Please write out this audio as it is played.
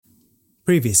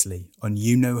Previously on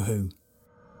You Know Who.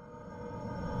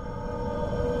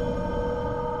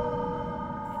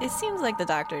 It seems like the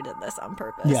doctor did this on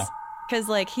purpose. Yeah. Because,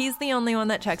 he's the only one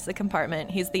that checks the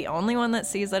compartment. He's the only one that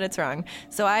sees that it's wrong.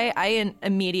 So I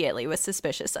immediately was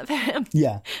suspicious of him.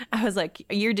 Yeah. I was like,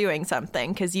 you're doing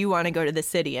something because you want to go to the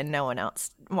city and no one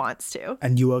else wants to.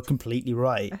 And you are completely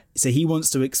right. So he wants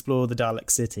to explore the Dalek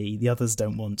city. The others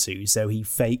don't want to, so he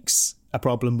fakes a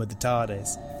problem with the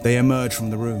TARDIS. They emerge from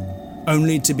the room,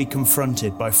 only to be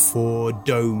confronted by 4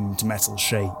 domed metal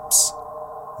shapes.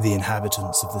 The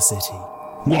inhabitants of the city.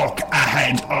 Walk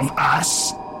ahead of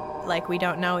us. We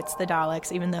don't know it's the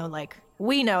Daleks, even though,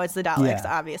 we know it's the Daleks,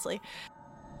 Yeah. obviously.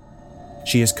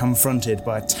 She is confronted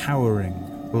by a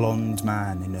towering, blonde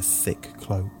man in a thick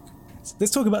cloak.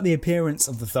 Let's talk about the appearance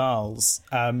of the Thals.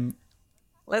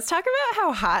 Let's talk about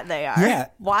how hot they are. Yeah.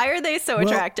 Why are they so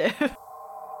attractive?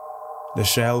 The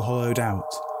shell hollowed out,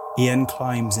 Ian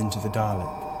climbs into the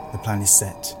Dalek. The plan is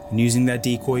set, and using their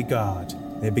decoy guard,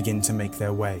 they begin to make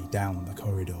their way down the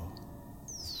corridor.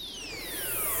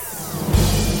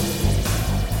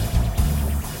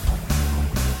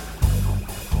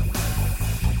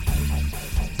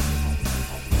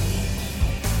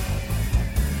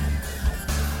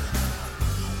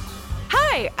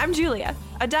 Hi, I'm Julia,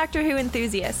 a Doctor Who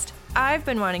enthusiast. I've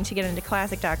been wanting to get into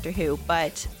classic Doctor Who,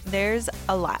 but there's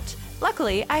a lot.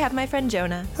 Luckily, I have my friend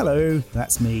Jonah, Hello,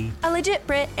 that's me. a legit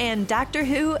Brit and Doctor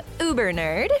Who uber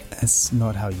nerd, That's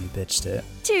not how you pitched it.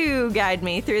 to guide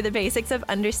me through the basics of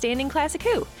understanding classic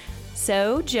Who.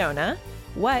 So, Jonah,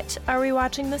 what are we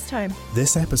watching this time?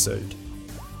 This episode,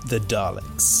 the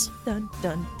Daleks. Dun,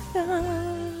 dun,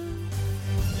 dun.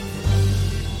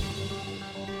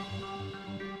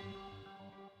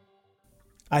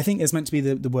 I think there's meant to be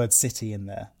the word city in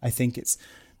there. I think it's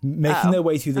making their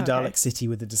way through the Dalek city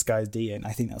with a disguised Ian.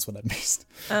 I think that's what I missed.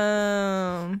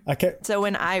 Okay. So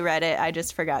when I read it, I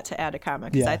just forgot to add a comma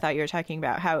because Yeah. I thought you were talking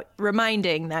about how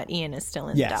reminding that Ian is still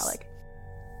in Yes. the Dalek.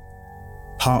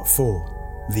 Part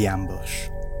 4, The Ambush.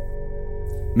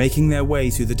 Making their way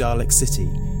through the Dalek city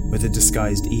with a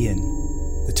disguised Ian,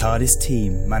 the TARDIS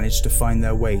team managed to find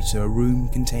their way to a room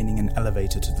containing an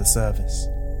elevator to the surface.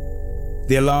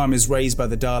 The alarm is raised by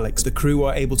the Daleks. The crew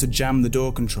are able to jam the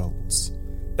door controls.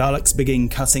 Daleks begin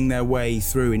cutting their way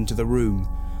through into the room.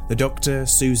 The Doctor,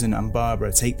 Susan and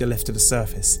Barbara take the lift to the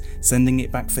surface, sending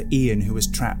it back for Ian, who is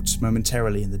trapped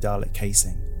momentarily in the Dalek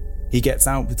casing. He gets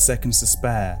out with seconds to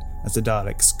spare as the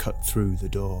Daleks cut through the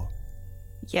door.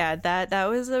 Yeah, that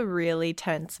was a really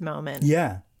tense moment.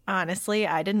 Yeah. Honestly,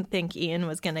 I didn't think Ian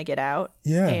was going to get out.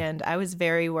 Yeah. And I was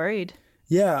very worried.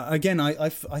 Yeah, again, I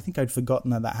think I'd forgotten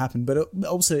that happened, but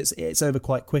also it's over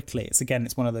quite quickly.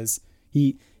 It's one of those,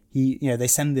 they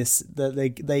send this,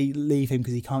 they leave him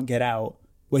because he can't get out,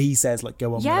 where he says,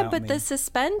 go on Yeah, without but me. the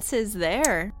suspense is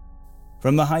there.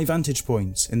 From the high vantage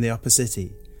point in the upper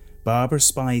city, Barbara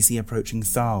spies the approaching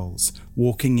Thals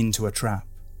walking into a trap.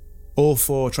 All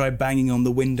 4 try banging on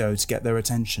the window to get their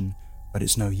attention, but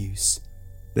it's no use.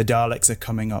 The Daleks are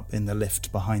coming up in the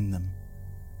lift behind them.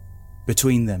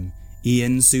 Between them,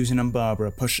 Ian, Susan and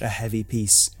Barbara push a heavy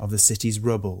piece of the city's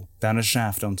rubble down a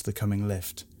shaft onto the coming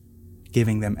lift,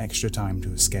 giving them extra time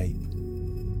to escape.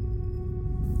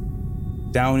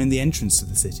 Down in the entrance to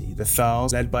the city, the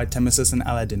Thals, led by Temesis and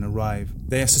Aladdin, arrive.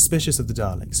 They are suspicious of the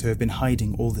Daleks, who have been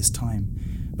hiding all this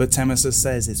time, but Temesis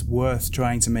says it's worth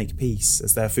trying to make peace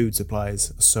as their food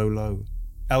supplies are so low.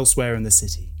 Elsewhere in the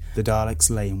city, the Daleks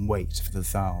lay in wait for the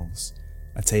Thals,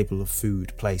 a table of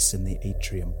food placed in the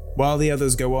atrium. While the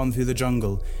others go on through the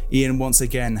jungle, Ian once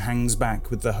again hangs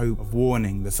back with the hope of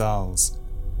warning the Thals.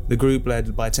 The group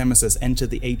led by Temesis enter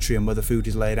the atrium where the food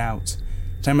is laid out.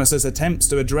 Temesis attempts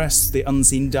to address the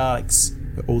unseen Daleks,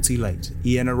 but all too late,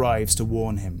 Ian arrives to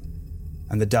warn him,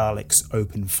 and the Daleks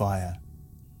open fire.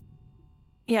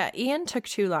 Yeah, Ian took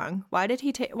too long. Why did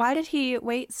he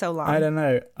wait so long? I don't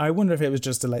know. I wonder if it was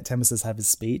just to let Temesis have his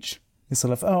speech. It's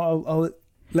sort of, I'll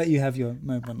let you have your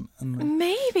moment. And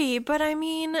Maybe, but I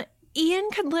mean, Ian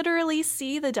could literally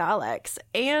see the Daleks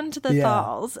and the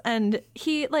Thals, and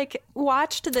he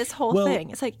watched this whole thing.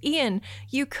 It's like, Ian,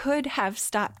 you could have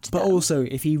stopped But them. also,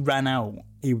 if he ran out,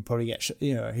 he would probably get,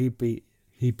 he'd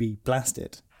be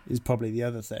blasted. Is probably the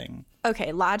other thing.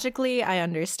 Okay, logically, I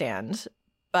understand,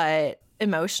 but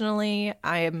emotionally,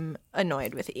 I am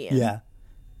annoyed with Ian. Yeah.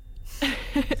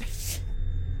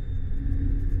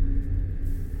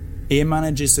 Ian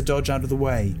manages to dodge out of the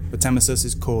way, but Temesis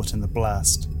is caught in the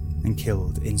blast and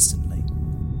killed instantly.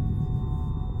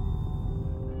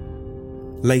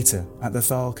 Later, at the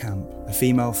Thal camp, a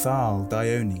female Thal,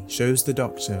 Dione, shows the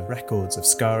Doctor records of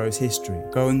Skaro's history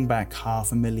going back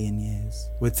 500,000 years.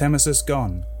 With Temesis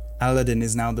gone, Aladdin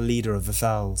is now the leader of the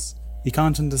Thals. He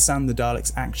can't understand the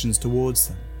Daleks' actions towards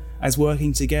them, as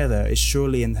working together is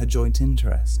surely in their joint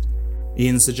interest.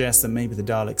 Ian suggests that maybe the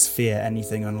Daleks fear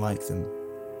anything unlike them,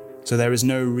 so there is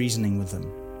no reasoning with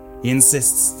them. He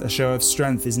insists a show of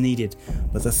strength is needed,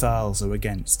 but the Thals are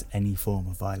against any form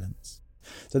of violence.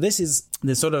 So this is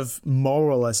the sort of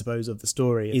moral, I suppose, of the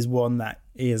story, is one that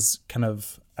is kind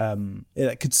of,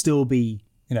 that could still be,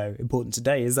 important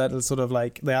today, is that sort of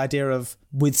like the idea of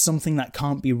with something that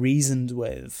can't be reasoned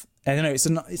with. I don't know,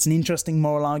 it's an interesting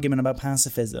moral argument about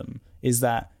pacifism, is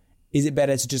it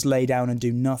better to just lay down and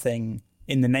do nothing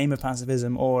in the name of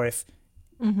pacifism, or if,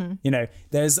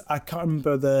 there's, I can't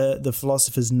remember the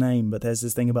philosopher's name, but there's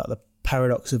this thing about the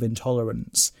paradox of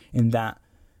intolerance, in that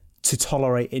to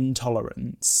tolerate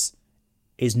intolerance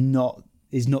is not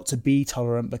to be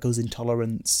tolerant, because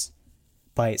intolerance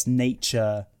by its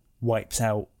nature wipes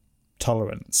out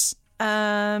tolerance.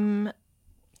 Yeah,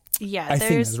 I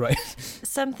think that's right.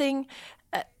 Something.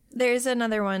 There's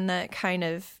another one that kind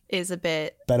of is a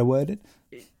bit better worded.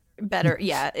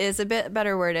 Is a bit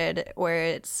better worded, where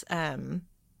it's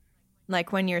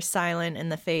like when you're silent in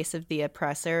the face of the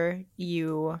oppressor,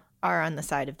 you are on the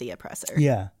side of the oppressor.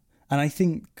 Yeah, and I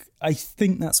think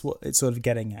that's what it's sort of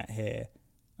getting at here.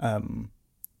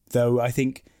 Though I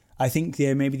think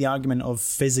maybe the argument of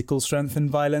physical strength and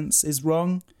violence is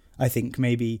wrong. I think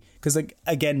maybe because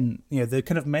again, the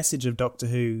kind of message of Doctor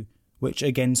Who, which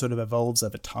again sort of evolves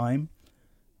over time,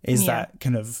 is that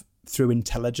kind of through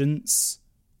intelligence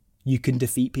you can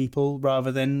defeat people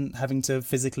rather than having to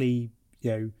physically,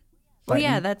 Well,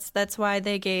 yeah, that's why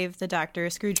they gave the Doctor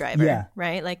a screwdriver,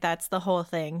 right? Like, that's the whole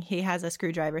thing. He has a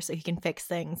screwdriver so he can fix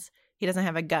things. He doesn't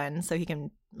have a gun so he can,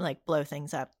 blow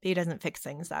things up. He doesn't fix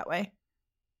things that way.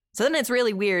 So then it's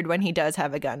really weird when he does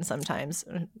have a gun sometimes.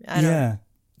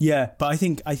 Yeah, but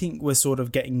I think we're sort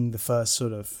of getting the first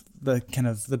sort of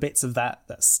the bits of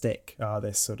that stick are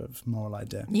this sort of moral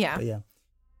idea. Yeah. But yeah.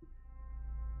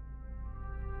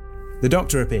 The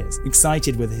Doctor appears,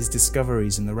 excited with his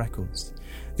discoveries in the records.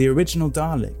 The original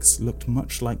Daleks looked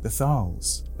much like the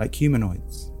Thals, like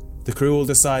humanoids. The crew all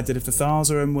decide that if the Thals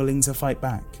are unwilling to fight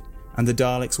back, and the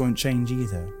Daleks won't change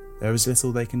either, there is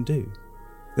little they can do.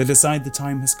 They decide the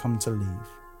time has come to leave.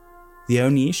 The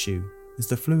only issue is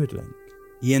the fluid link.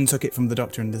 Ian took it from the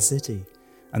Doctor in the city,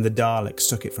 and the Daleks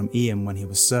took it from Ian when he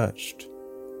was searched.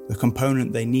 The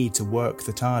component they need to work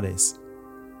the TARDIS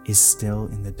is still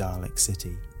in the Dalek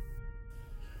city.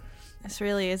 This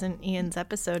really isn't Ian's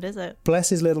episode, is it? Bless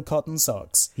his little cotton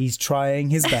socks. He's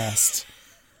trying his best.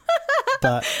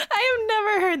 But I have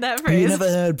never heard that phrase. You never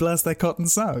heard bless their cotton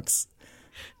socks?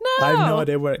 No. I have no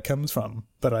idea where it comes from,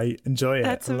 but I enjoy it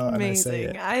That's a lot. amazing. And I say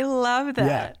it. I love that.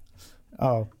 Yeah.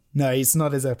 Oh, no, it's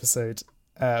not his episode.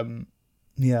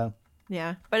 Yeah.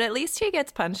 Yeah, but at least he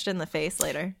gets punched in the face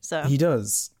later. So he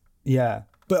does. Yeah.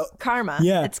 But karma.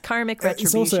 Yeah. It's karmic retribution.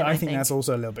 It's also, I think that's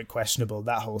also a little bit questionable,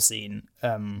 that whole scene.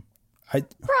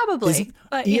 Probably,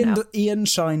 but Ian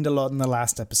shined a lot in the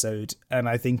last episode, and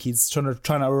I think he's trying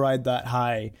to ride that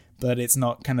high, but it's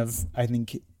not kind of, I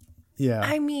think, yeah.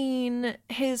 I mean,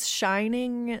 his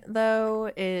shining, though,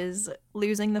 is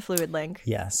losing the fluid link.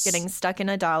 Yes. Getting stuck in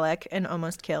a Dalek and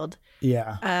almost killed.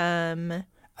 Yeah.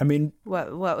 I mean,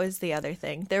 what was the other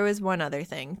thing? There was one other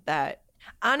thing that,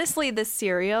 honestly, this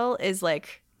serial is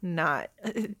not.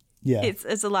 Yeah.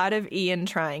 It's a lot of Ian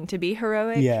trying to be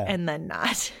heroic and then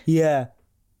not. Yeah.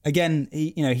 Again,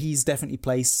 he's definitely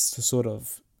placed to sort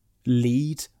of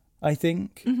lead, I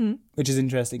think, which is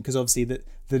interesting because obviously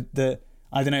the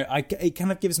I don't know, it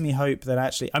kind of gives me hope that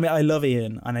actually, I mean, I love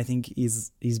Ian and I think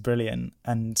he's brilliant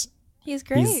and he's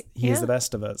great. He is the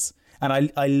best of us.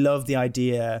 And I love the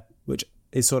idea, which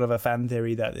is sort of a fan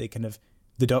theory, that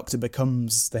the Doctor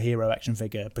becomes the hero action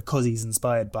figure because he's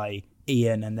inspired by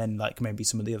Ian and then maybe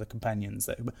some of the other companions,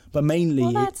 but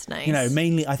mainly, that's nice.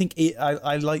 Mainly I think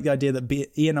I like the idea that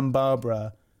Ian and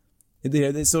Barbara,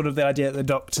 it's sort of the idea that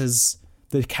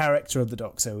the character of the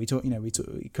Doctor. We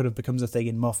could have becomes a thing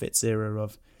in Moffat's era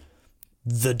of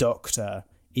the Doctor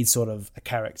is sort of a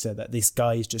character that this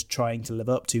guy is just trying to live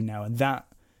up to now, and that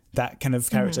kind of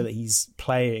character that he's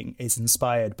playing is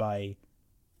inspired by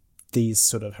these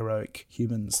sort of heroic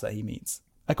humans that he meets.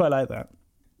 I quite like that.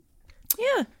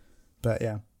 Yeah. But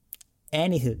yeah.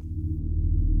 Anywho.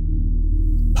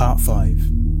 Part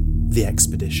 5. The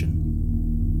Expedition.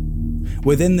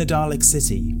 Within the Dalek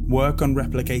city, work on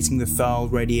replicating the Thal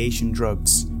radiation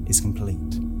drugs is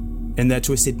complete. In their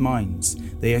twisted minds,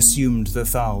 they assumed the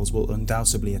Thals will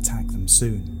undoubtedly attack them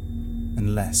soon,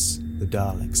 unless the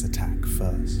Daleks attack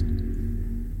first.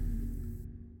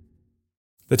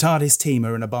 The TARDIS team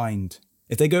are in a bind.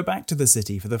 If they go back to the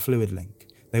city for the fluid link,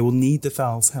 They will need the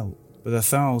Thal's help, but the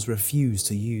Thals refuse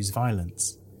to use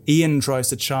violence. Ian tries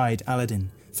to chide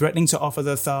Aladdin, threatening to offer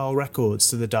the Thal records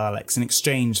to the Daleks in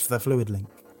exchange for the fluid link.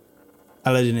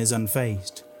 Aladdin is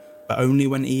unfazed, but only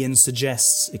when Ian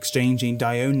suggests exchanging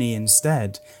Dione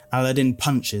instead, Aladdin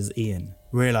punches Ian,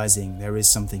 realising there is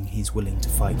something he's willing to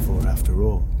fight for after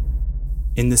all.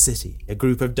 In the city, a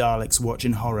group of Daleks watch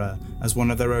in horror as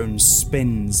one of their own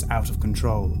spins out of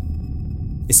control.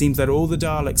 It seems that all the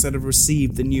Daleks that have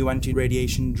received the new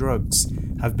anti-radiation drugs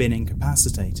have been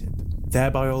incapacitated.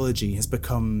 Their biology has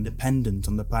become dependent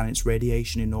on the planet's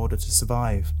radiation in order to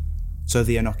survive, so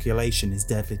the inoculation is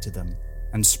deadly to them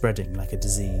and spreading like a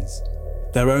disease.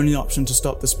 Their only option to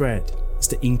stop the spread is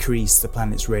to increase the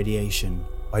planet's radiation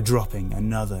by dropping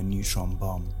another neutron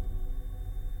bomb.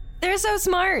 They're so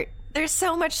smart. They're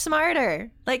so much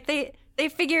smarter. Like, they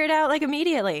figure it out, like,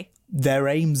 immediately. Their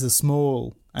aims are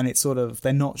small, and it's sort of,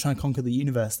 they're not trying to conquer the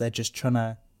universe, they're just trying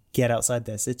to get outside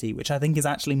their city, which I think is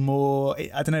actually more,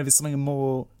 I don't know if there's something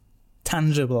more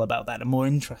tangible about that and more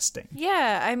interesting.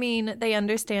 Yeah, I mean, they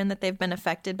understand that they've been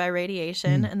affected by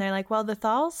radiation, and they're like, well, the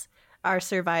Thals are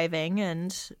surviving,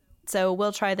 and so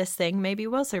we'll try this thing, maybe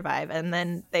we'll survive. And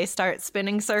then they start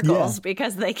spinning circles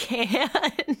because they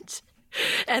can't.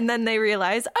 And then they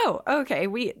realize, oh, okay,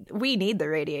 we need the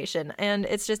radiation. And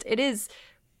it's just, it is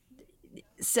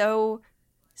so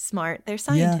smart. They're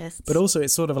scientists. Yeah, but also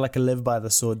it's sort of like a live by the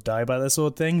sword, die by the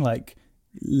sword thing. Like,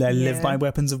 they live by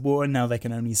weapons of war, and now they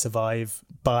can only survive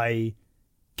by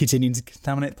continuing to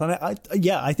contaminate the planet.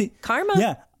 I think karma.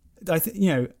 Yeah,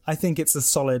 I think it's a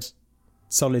solid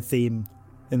theme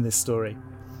in this story.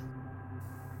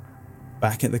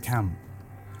 Back at the camp,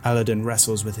 Aladdin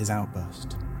wrestles with his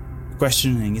outburst,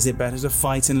 questioning, is it better to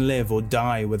fight and live or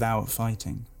die without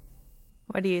fighting?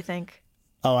 What do you think?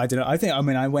 Oh, I don't know.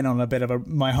 I went on a bit of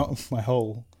my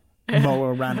whole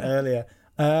moral rant earlier.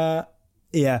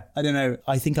 Yeah, I don't know.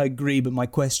 I think I agree, but my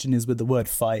question is with the word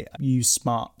fight. Use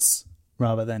smarts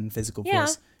rather than physical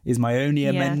force is my only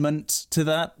amendment to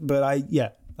that. But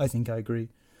I think I agree.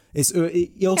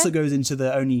 It also goes into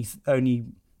the only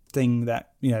thing that,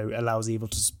 allows evil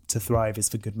to thrive is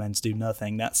for good men to do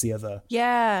nothing. That's the other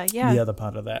the other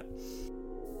part of that.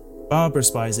 Barbara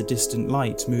spies a distant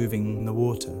light moving in the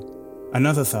water.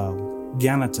 Another Thal,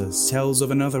 Ganatus, tells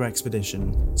of another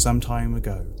expedition some time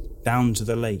ago, down to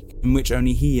the lake, in which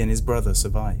only he and his brother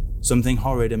survived. Something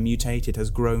horrid and mutated has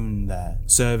grown there,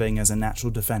 serving as a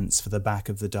natural defence for the back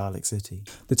of the Dalek city.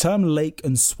 The term lake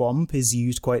and swamp is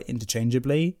used quite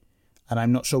interchangeably, and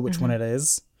I'm not sure which one it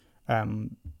is.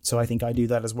 So I think I do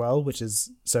that as well, which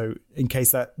is, so in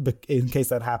case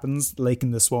that happens, lake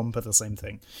and the swamp are the same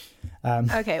thing.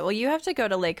 Okay, well, you have to go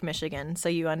to Lake Michigan so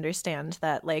you understand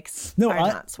that lakes are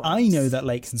not swamps. I know that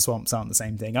lakes and swamps aren't the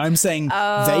same thing. I'm saying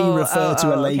they refer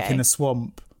to a lake and a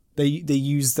swamp. They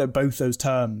use both those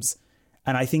terms,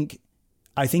 and I think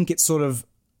it's sort of,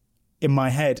 in my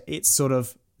head, it's sort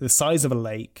of the size of a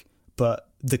lake, but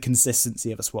the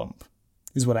consistency of a swamp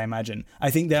is what I imagine. I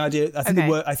think the idea, the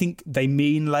word, I think they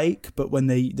mean lake, but when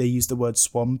they use the word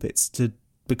swamp, it's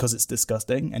because it's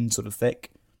disgusting and sort of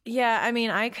thick. Yeah, I mean,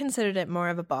 I considered it more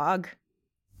of a bog.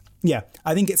 Yeah,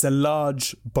 I think it's a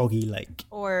large boggy lake.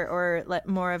 Or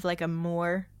more of like a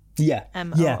moor. Yeah.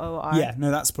 M-O-O-R. Yeah,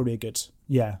 no, that's probably a good,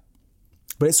 yeah.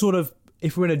 But it's sort of,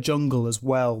 if we're in a jungle as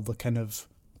well, the kind of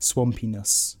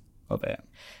swampiness of it.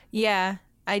 Yeah,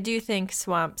 I do think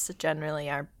swamps generally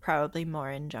are probably more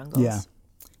in jungles. Yeah.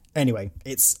 Anyway,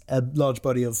 it's a large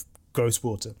body of gross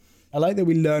water. I like that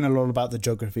we learn a lot about the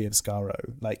geography of Skaro.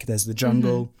 Like, there's the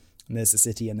jungle, and there's the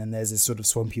city, and then there's this sort of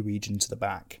swampy region to the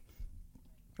back.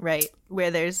 Right,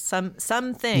 where there's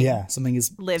something. Yeah, something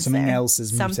there. else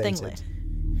is something mutated.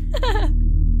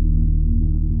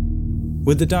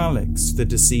 With the Daleks, the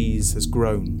disease has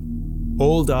grown.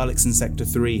 All Daleks in Sector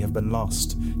 3 have been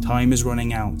lost. Time is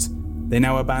running out. They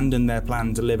now abandon their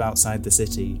plan to live outside the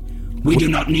city. We do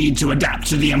not need to adapt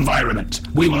to the environment.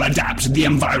 We will adapt the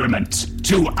environment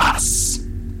to us.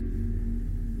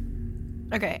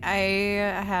 Okay, I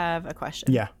have a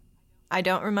question. Yeah. I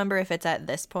don't remember if it's at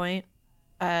this point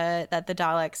that the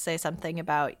Daleks say something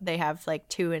about they have like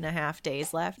 2.5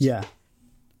 days left. Yeah.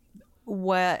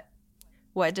 What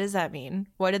does that mean?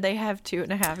 What did they have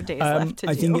 2.5 days left to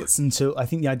do? I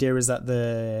think the idea is that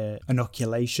the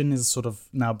inoculation is sort of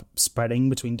now spreading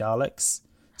between Daleks.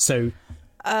 So,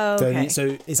 okay.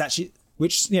 So it's actually,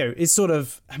 which, is sort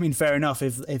of, I mean, fair enough.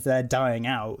 If they're dying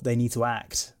out, they need to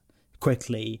act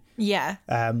quickly. Yeah.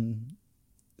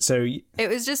 So it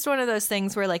was just one of those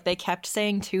things where like they kept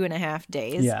saying 2.5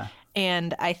 days. Yeah.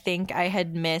 And I think I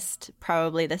had missed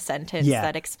probably the sentence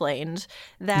that explained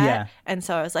that. Yeah. And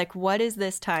so I was like, what is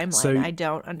this timeline? So I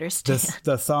don't understand.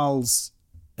 The Thal's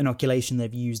inoculation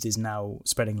they've used is now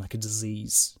spreading like a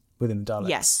disease within the Daleks.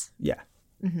 Yes. Yeah.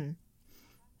 Mm-hmm.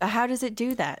 But how does it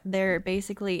do that? They're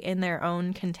basically in their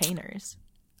own containers.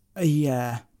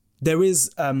 Yeah. There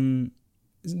is...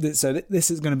 so this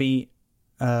is going to be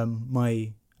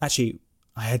my... Actually,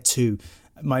 I had two.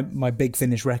 My Big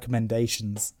Finish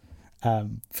recommendations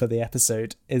for the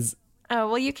episode is... Oh,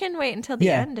 well, you can wait until the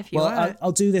end if you want.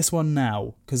 I'll do this one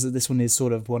now, because this one is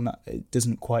sort of one that it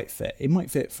doesn't quite fit. It might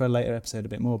fit for a later episode a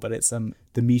bit more, but it's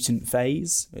the mutant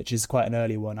phase, which is quite an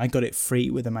early one. I got it free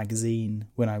with a magazine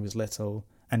when I was little,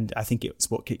 and I think it's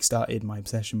what kickstarted my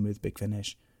obsession with Big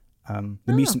Finish. The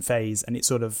mutant phase, and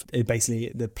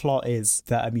basically the plot is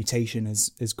that a mutation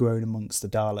has grown amongst the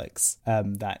Daleks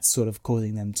that's sort of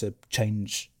causing them to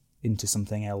change into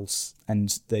something else,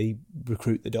 and they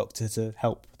recruit the Doctor to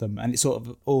help them, and it sort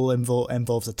of all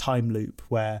involves a time loop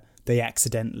where they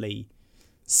accidentally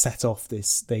set off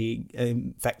this, they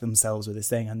infect themselves with this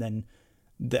thing, and then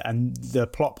the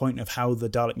plot point of how the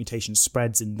Dalek mutation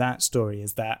spreads in that story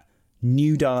is that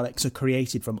new Daleks are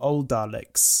created from old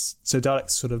Daleks. So Daleks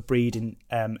sort of breed in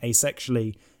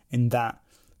asexually, in that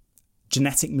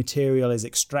genetic material is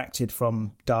extracted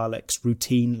from Daleks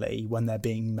routinely when they're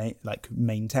being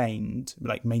maintained,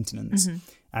 like maintenance,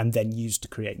 and then used to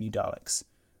create new Daleks.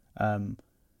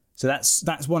 So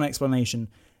that's one explanation.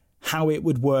 How it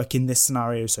would work in this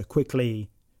scenario so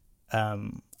quickly,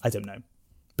 I don't know.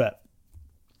 But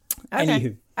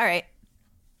anywho, all right.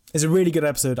 It's a really good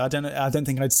episode. I don't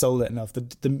think I'd sold it enough.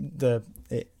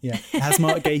 It has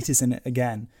Mark Gatiss in it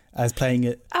again as playing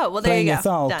it. Oh well, there you go. Playing a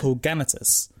Thal called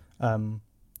Ganatus.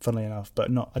 Funnily enough,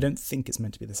 but not. I don't think it's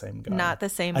meant to be the same guy. Not the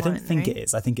same. I don't think it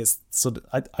is. I think it's sort of.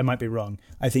 I might be wrong.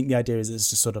 I think the idea is it's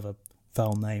just sort of a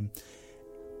Thal name.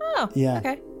 Oh. Yeah.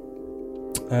 Okay.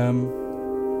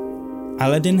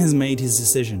 Aladdin has made his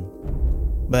decision.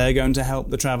 They're going to help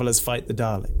the travellers fight the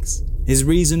Daleks. His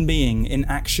reason being,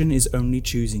 inaction is only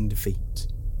choosing defeat.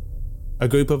 A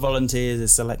group of volunteers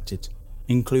is selected,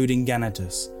 including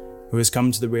Ganatus, who has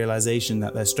come to the realization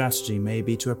that their strategy may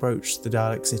be to approach the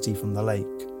Dalek city from the lake,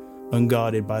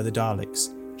 unguarded by the Daleks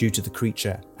due to the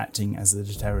creature acting as the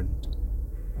deterrent.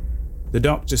 The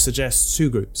Doctor suggests two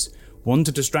groups, one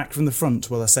to distract from the front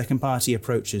while a second party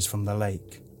approaches from the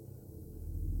lake.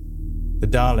 The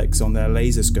Daleks on their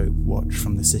laserscope watch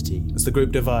from the city as the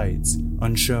group divides,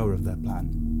 unsure of their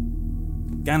plan.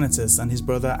 Ganatus and his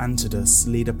brother Antidus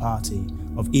lead a party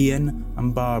of Ian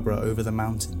and Barbara over the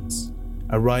mountains,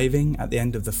 arriving at the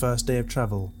end of the first day of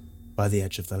travel by the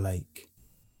edge of the lake.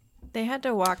 They had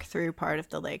to walk through part of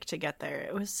the lake to get there.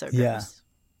 It was so gross. Yeah.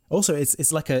 Also,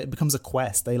 it's like it becomes a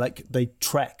quest. They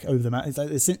trek over the mountains.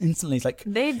 It's instantly like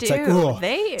they do. It's like,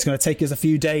 it's going to take us a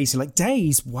few days. You're like,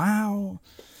 days? Wow.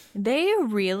 They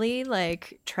really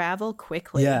travel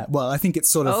quickly. Yeah, well, I think it's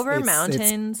sort of over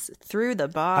mountains, through the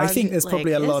bog. I think there's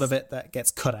probably a lot of it that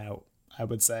gets cut out. I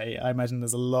would say. I imagine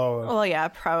there's a lot of... Well, yeah,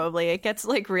 probably. It gets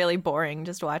really boring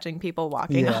just watching people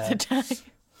walking all the time.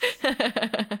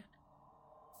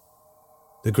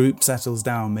 The group settles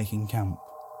down making camp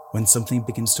when something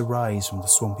begins to rise from the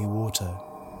swampy water.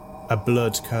 A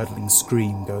blood-curdling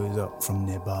scream goes up from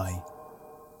nearby.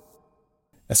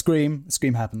 A scream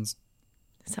happens.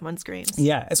 Someone screams.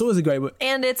 Yeah, it's always a great word.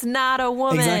 And it's not a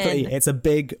woman. Exactly. It's a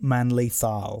big manly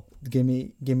Thal. Give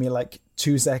me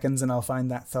 2 seconds and I'll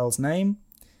find that Thal's name.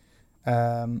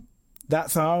 That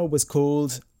Thal was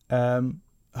called how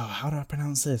do I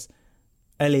pronounce this?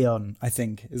 Elion, I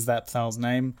think, is that Thal's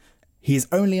name. He's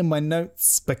only in my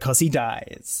notes because he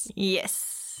dies.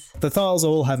 Yes. The Thals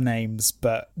all have names,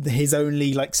 but his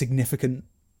only significant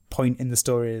point in the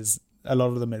story is a lot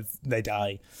of them they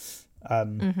die.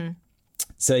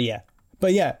 So yeah,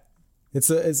 but yeah,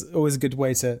 it's always a good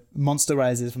way to monster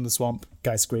rises from the swamp,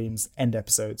 guy screams, end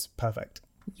episodes, perfect.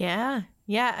 Yeah.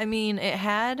 I mean, it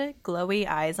had glowy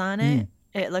eyes on it.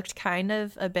 It looked kind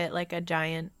of a bit like a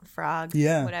giant frog.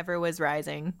 Yeah. Whatever was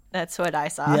rising. That's what I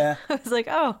saw. Yeah. I was like,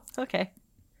 oh, okay.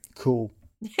 Cool.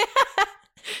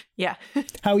 Yeah.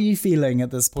 How are you feeling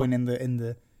at this point in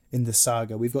the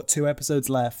saga? We've got 2 episodes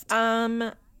left.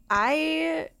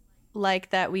 I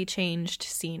like that we changed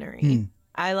scenery.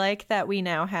 I like that we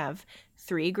now have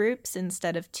 3 groups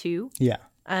instead of 2. Yeah.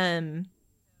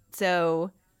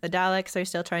 So the Daleks are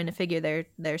still trying to figure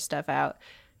their stuff out.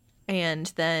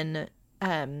 And then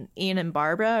Ian and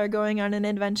Barbara are going on an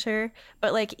adventure.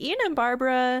 But Ian and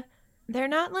Barbara, they're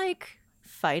not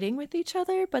fighting with each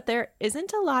other, but there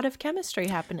isn't a lot of chemistry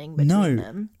happening between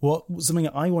them. Something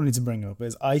I wanted to bring up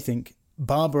is I think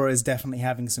Barbara is definitely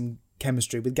having some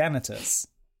chemistry with Ganatus.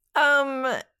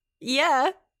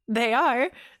 Yeah, they are.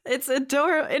 It's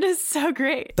adorable. It is so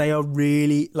great. They are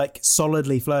really, like,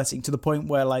 solidly flirting to the point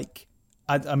where, like,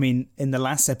 I mean, in the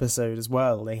last episode as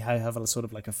well, they have a sort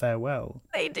of like a farewell.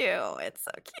 They do. It's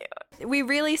so cute. We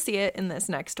really see it in this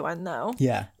next one, though.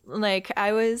 Yeah. Like,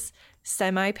 I was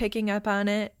semi-picking up on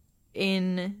it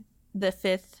in the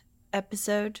 5th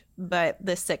episode, but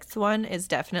the 6th one is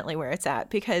definitely where it's at,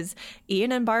 because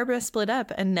Ian and Barbara split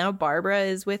up, and now Barbara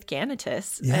is with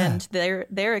Ganatus, and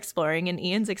they're exploring, and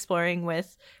Ian's exploring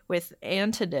with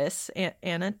Antidus.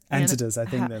 Antidus, I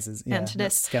think this is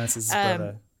Antidus. Ganatus'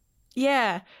 brother.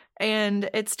 Yeah, and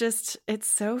it's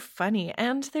so funny,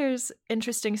 and there's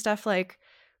interesting stuff like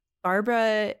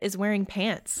Barbara is wearing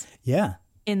pants. Yeah.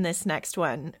 In this next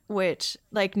one, which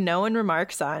like no one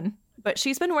remarks on, but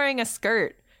she's been wearing a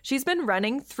skirt. She's been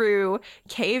running through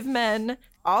cavemen,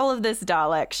 all of this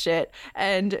Dalek shit,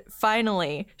 and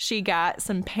finally she got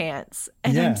some pants,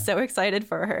 and I'm so excited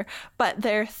for her. But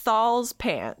they're Thal's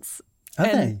pants.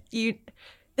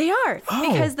 They are,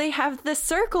 because they have the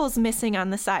circles missing on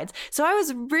the sides. So I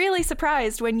was really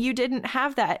surprised when you didn't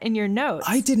have that in your notes.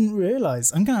 I didn't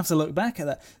realise. I'm going to have to look back at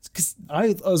that. Because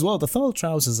as well, the Thal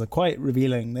trousers are quite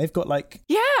revealing. They've got like...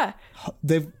 Yeah.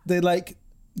 They're like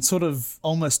sort of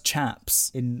almost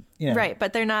chaps in... You know. Right,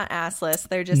 but they're not assless.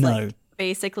 They're just like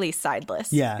basically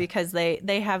sideless. Yeah. Because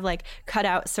they have like cut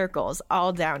out circles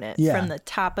all down it from the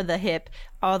top of the hip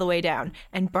all the way down.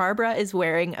 And Barbara is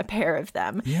wearing a pair of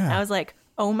them. Yeah. And I was like...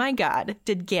 Oh my God,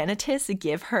 did Ganatus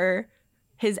give her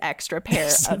his extra pair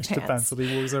of pants that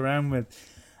he walks around with?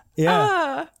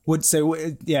 Yeah.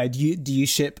 Do you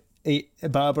ship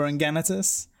Barbara and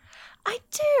Ganatus? I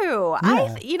do.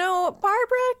 Yeah.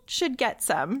 Barbara should get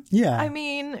some. Yeah. I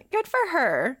mean, good for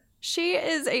her. She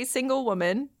is a single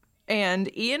woman,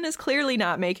 and Ian is clearly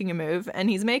not making a move,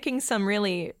 and he's making some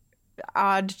really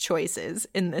odd choices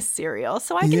in this serial.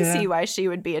 So I can see why she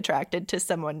would be attracted to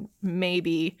someone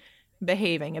maybe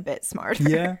behaving a bit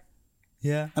smarter.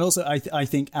 Yeah. And also, I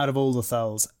think out of all the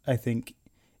Thals, I think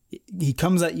he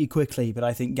comes at you quickly, but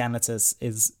I think Ganatus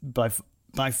is by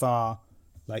far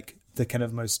like the kind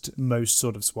of most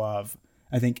sort of suave.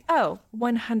 I think. Oh,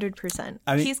 100%.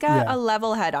 He's got a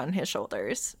level head on his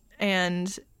shoulders,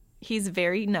 and he's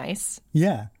very nice.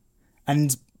 Yeah,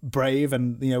 and brave,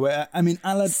 and I mean,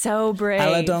 so brave.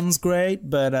 Aladon's great,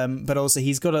 but also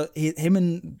he's got him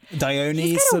and Dione.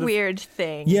 He's got a weird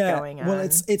thing going on. Well,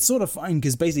 it's sort of fine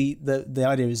because basically the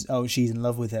idea is she's in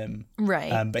love with him,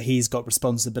 right? But he's got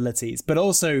responsibilities. But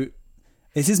also,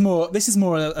 this is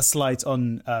more a slight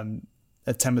on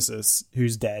Temesis,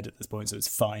 who's dead at this point, so it's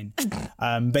fine.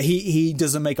 But he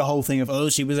doesn't make a whole thing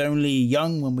of she was only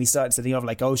young when we started setting off,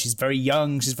 like she's very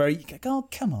young, she's very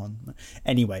come on.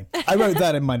 Anyway, I wrote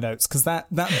that in my notes because that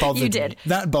bothered you did. me.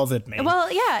 That bothered me.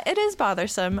 Well, yeah, it is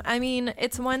bothersome. I mean,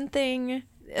 it's one thing.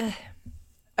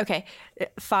 Okay,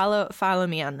 follow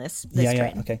me on this train.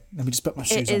 Yeah. Okay, let me just put my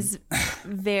shoes on. It is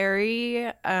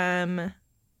very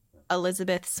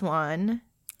Elizabeth Swann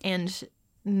and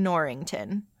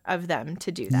Norrington of them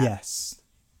to do that. Yes.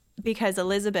 Because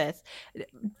Elizabeth,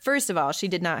 first of all, she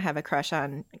did not have a crush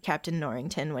on Captain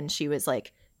Norrington when she was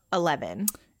like 11.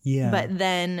 Yeah. But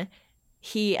then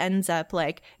he ends up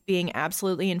like being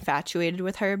absolutely infatuated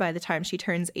with her by the time she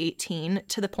turns 18,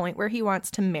 to the point where he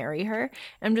wants to marry her.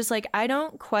 I'm just like, I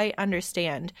don't quite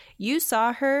understand. You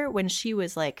saw her when she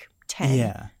was like 10.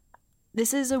 Yeah.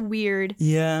 This is a weird...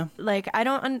 Yeah. Like, I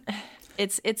don't...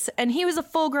 It's and he was a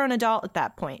full-grown adult at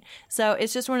that point. So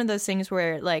it's just one of those things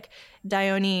where, like,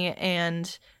 Dione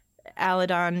and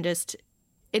Aladon just...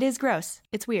 It is gross.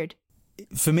 It's weird.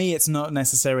 For me, it's not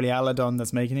necessarily Aladon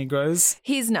that's making it gross.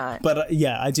 He's not. But,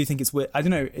 I do think it's weird. I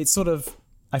don't know. It's sort of...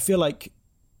 I feel like...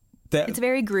 It's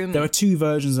very grooming. There are two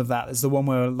versions of that. There's the one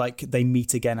where, like, they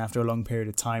meet again after a long period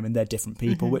of time and they're different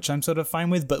people, which I'm sort of fine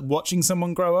with. But watching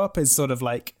someone grow up is sort of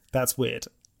like, that's weird.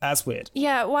 That's weird.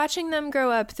 Yeah, watching them grow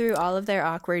up through all of their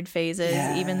awkward phases,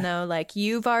 even though, like,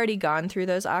 you've already gone through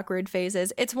those awkward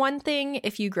phases. It's one thing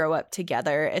if you grow up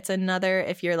together. It's another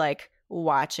if you're, like,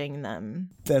 watching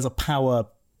them. There's a power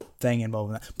thing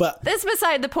involved in that. But this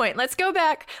beside the point. Let's go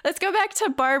back to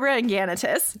Barbara and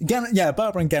Ganatus.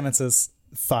 Barbara and Ganatus,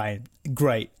 fine.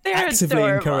 Great. They're actively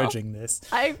adorable. Encouraging this.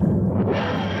 I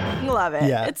love it.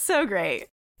 Yeah. It's so great.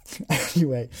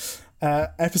 Anyway,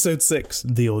 episode 6,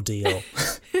 The Ordeal.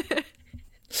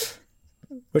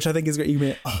 Which I think is great. You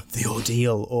mean, the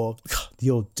ordeal, or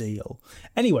the ordeal.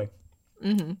 Anyway,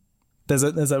 there's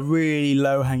a really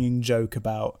low-hanging joke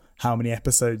about how many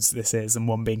episodes this is, and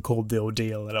one being called The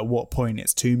Ordeal, and at what point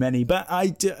it's too many. But I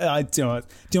do you know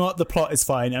what? The plot is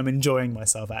fine. I'm enjoying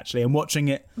myself, actually. I'm watching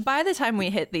it. By the time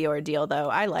we hit The Ordeal, though,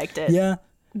 I liked it. Yeah.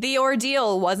 The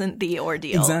Ordeal wasn't the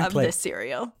ordeal of this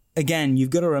serial. Again,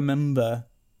 you've got to remember,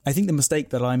 I think the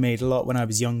mistake that I made a lot when I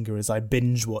was younger is I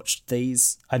binge watched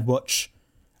these. I'd watch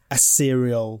a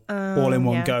serial all in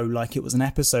one go like it was an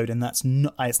episode, and it's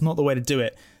not the way to do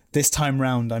it. This time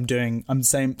round, I'm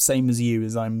same as you,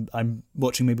 as I'm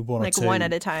watching maybe one or two. Like one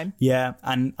at a time. Yeah,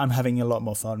 and I'm having a lot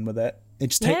more fun with it. It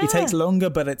just it takes longer,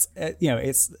 but it's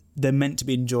they're meant to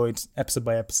be enjoyed episode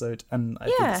by episode, and I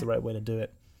think it's the right way to do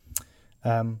it.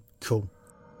 Cool.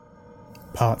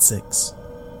 Part 6.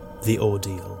 The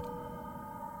Ordeal.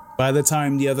 By the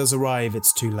time the others arrive,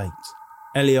 it's too late.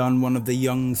 Elion, one of the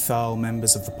young Thal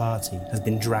members of the party, has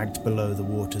been dragged below the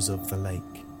waters of the lake.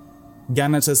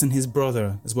 Ganatus and his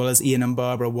brother, as well as Ian and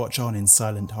Barbara, watch on in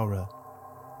silent horror.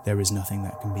 There is nothing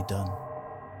that can be done.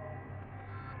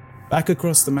 Back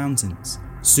across the mountains,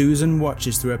 Susan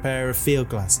watches through a pair of field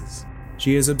glasses.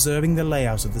 She is observing the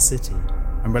layout of the city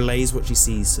and relays what she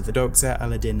sees to the Doctor,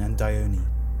 Aladdin and Dione.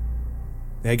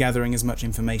 They are gathering as much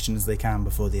information as they can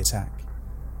before the attack.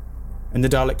 In the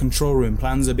Dalek control room,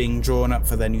 plans are being drawn up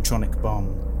for their neutronic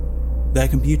bomb. Their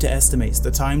computer estimates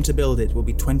the time to build it will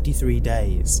be 23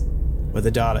 days. But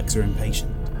the Daleks are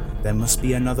impatient. There must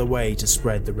be another way to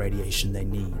spread the radiation they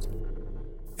need.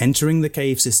 Entering the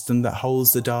cave system that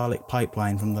holds the Dalek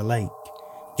pipeline from the lake,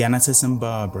 Ganatus and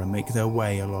Barbara make their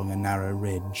way along a narrow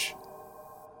ridge.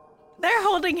 They're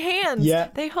holding hands. Yeah.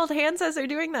 They hold hands as they're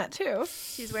doing that too.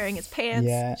 She's wearing his pants.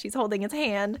 Yeah. She's holding his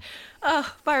hand.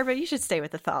 Oh, Barbara, you should stay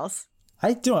with the Thals.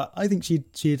 I think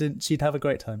she'd have a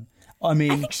great time. I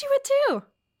think she would too.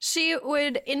 She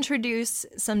would introduce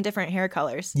some different hair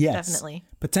colors. Yes, definitely.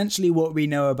 Potentially what we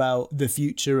know about the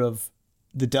future of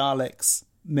the Daleks,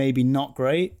 maybe not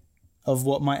great, of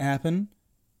what might happen.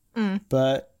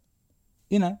 But,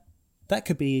 that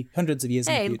could be hundreds of years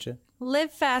in the future.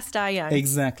 Live fast, die young.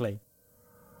 Exactly.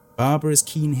 Barbara's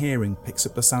keen hearing picks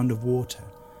up the sound of water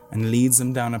and leads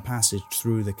them down a passage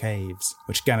through the caves,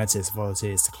 which Ganatus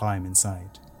volunteers to climb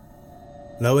inside.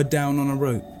 Lowered down on a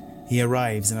rope, he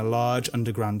arrives in a large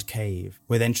underground cave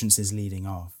with entrances leading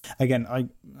off. Again,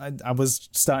 I was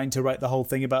starting to write the whole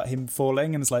thing about him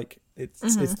falling, and it's like it's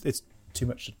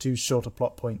too short a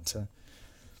plot point to.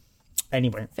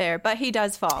 Anyway, fair, but he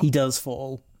does fall. He does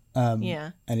fall. And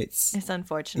it's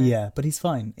unfortunate. Yeah, but he's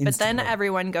fine. Instantly. But then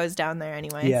everyone goes down there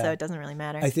anyway, so it doesn't really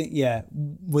matter. I think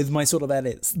with my sort of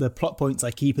edits, the plot points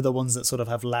I keep are the ones that sort of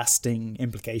have lasting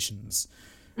implications,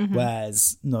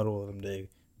 whereas not all of them do.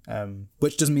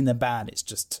 Which doesn't mean they're bad, it's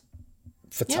just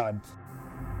for time.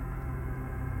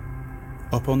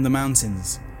 Up on the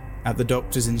mountains, at the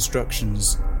Doctor's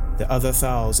instructions, the other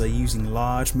Thals are using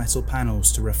large metal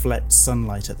panels to reflect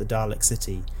sunlight at the Dalek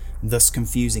city, thus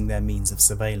confusing their means of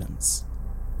surveillance.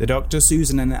 The Doctor,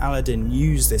 Susan and Aladdin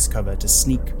use this cover to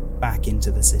sneak back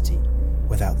into the city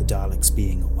without the Daleks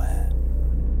being aware.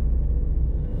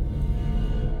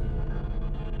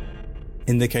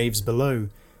 In the caves below,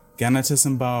 Ganatus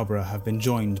and Barbara have been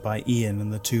joined by Ian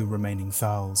and the two remaining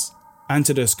Thals.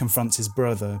 Antidus confronts his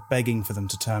brother, begging for them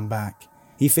to turn back.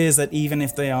 He fears that even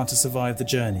if they are to survive the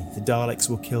journey, the Daleks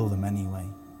will kill them anyway.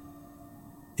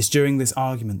 It's during this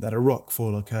argument that a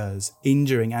rockfall occurs,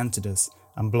 injuring Antidus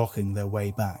and blocking their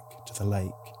way back to the lake.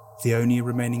 The only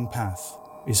remaining path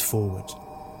is forward.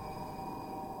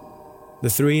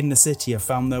 The three in the city have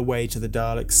found their way to the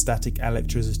Dalek's static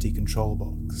electricity control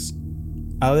box.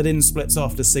 Aladdin splits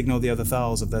off to signal the other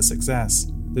Thals of their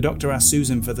success. The Doctor asks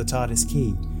Susan for the TARDIS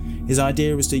key. His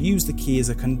idea is to use the key as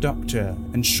a conductor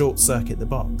and short-circuit the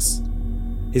box.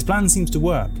 His plan seems to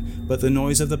work, but the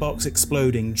noise of the box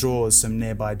exploding draws some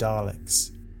nearby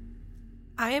Daleks.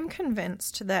 I am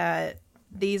convinced that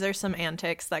these are some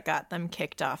antics that got them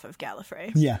kicked off of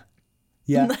Gallifrey. Yeah.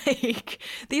 Yeah. Like,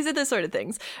 these are the sort of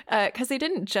things. Because they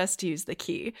didn't just use the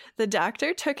key. The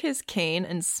Doctor took his cane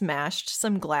and smashed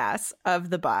some glass of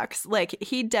the box. Like,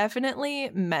 he definitely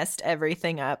messed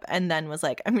everything up and then was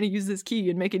like, I'm going to use this key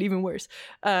and make it even worse.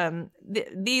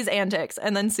 These antics.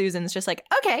 And then Susan's just like,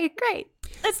 okay, great.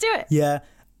 Let's do it. Yeah.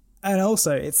 And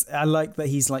also, I like that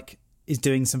he's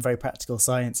doing some very practical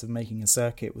science of making a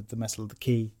circuit with the metal of the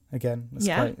key. Again, it's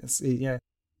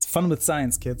fun with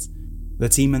science, kids. The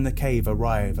team in the cave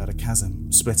arrive at a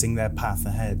chasm, splitting their path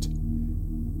ahead.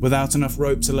 Without enough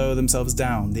rope to lower themselves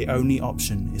down, the only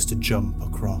option is to jump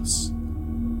across.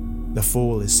 The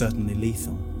fall is certainly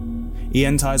lethal.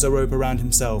 Ian ties a rope around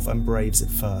himself and braves it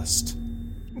first.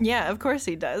 Yeah, of course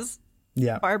he does.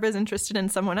 Yeah. Barbara's interested in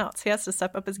someone else. He has to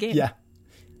step up his game. Yeah.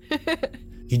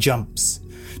 He jumps,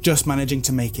 just managing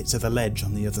to make it to the ledge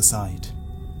on the other side.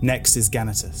 Next is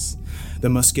Ganatus, the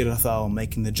muscular Thal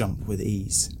making the jump with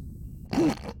ease.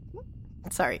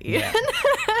 Sorry, Ian.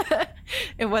 Yeah.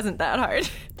 It wasn't that hard.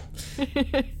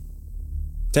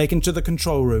 Taken to the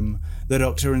control room, the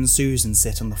Doctor and Susan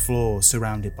sit on the floor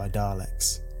surrounded by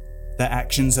Daleks. Their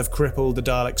actions have crippled the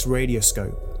Daleks'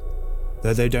 radioscope,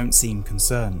 though they don't seem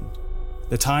concerned.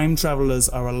 The time travellers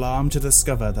are alarmed to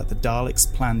discover that the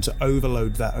Daleks plan to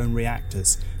overload their own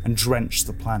reactors and drench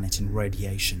the planet in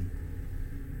radiation.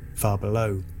 Far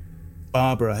below,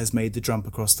 Barbara has made the jump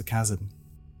across the chasm.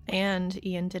 And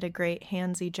Ian did a great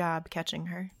handsy job catching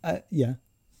her. Yeah.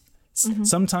 Mm-hmm.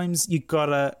 Sometimes you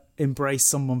gotta embrace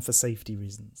someone for safety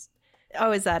reasons.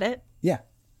 Oh, is that it? Yeah.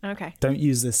 Okay. Don't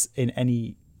use this in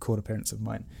any court appearance of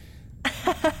mine.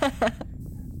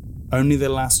 Only the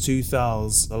last two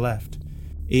Thals are left.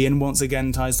 Ian once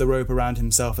again ties the rope around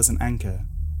himself as an anchor.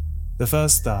 The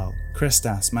first Thal,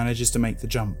 Christas, manages to make the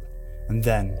jump, and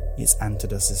then it's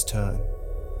Antidus's turn.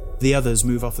 The others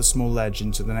move off the small ledge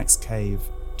into the next cave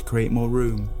to create more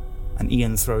room, and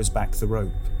Ian throws back the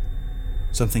rope.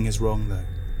 Something is wrong though.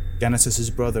 Ganatus's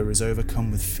brother is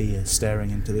overcome with fear, staring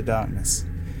into the darkness.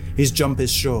 His jump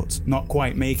is short, not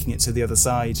quite making it to the other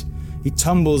side. He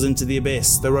tumbles into the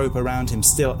abyss, the rope around him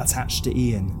still attached to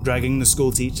Ian, dragging the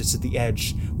schoolteacher to the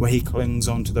edge, where he clings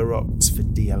onto the rocks for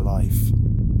dear life.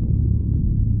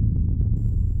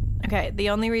 Okay, the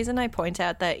only reason I point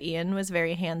out that Ian was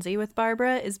very handsy with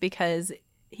Barbara is because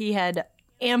he had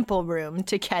ample room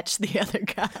to catch the other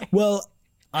guy. Well,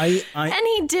 and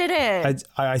he did it.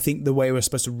 I think the way we're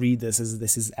supposed to read this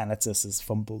is Anatus has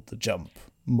fumbled the jump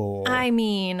more. I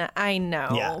mean, I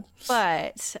know,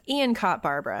 but Ian caught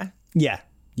Barbara. Yeah,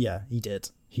 he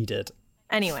did.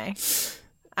 Anyway,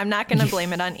 I'm not going to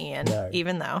blame it on Ian,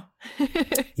 even though.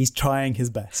 He's trying his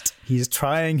best. He's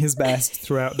trying his best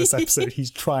throughout this episode.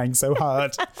 He's trying so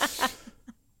hard.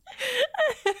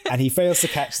 And he fails to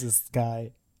catch this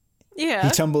guy. Yeah. He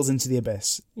tumbles into the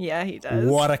abyss. Yeah, he does.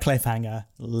 What a cliffhanger.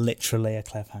 Literally a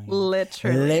cliffhanger.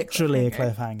 Literally a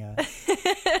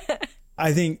cliffhanger.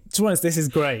 I think, to be honest, this is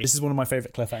great. This is one of my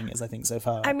favourite cliffhangers, I think, so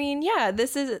far. I mean, yeah,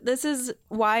 this is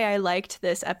why I liked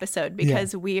this episode,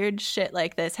 because weird shit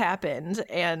like this happened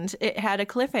and it had a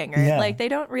cliffhanger. Yeah. Like, they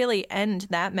don't really end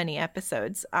that many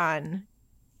episodes on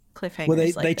cliffhangers.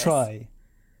 Well, they try.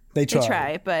 They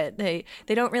try, but they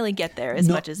don't really get there as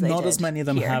much as they did. Not as many of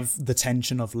them here. have the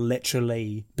tension of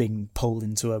literally being pulled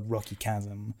into a rocky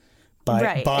chasm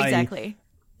by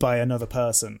another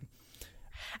person.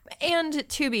 And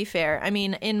to be fair, I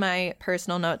mean, in my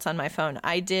personal notes on my phone,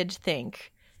 I did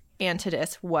think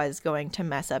Antidus was going to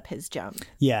mess up his jump.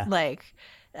 Yeah. Like,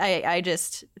 I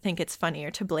just think it's funnier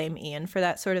to blame Ian for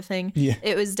that sort of thing. Yeah.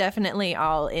 It was definitely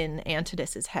all in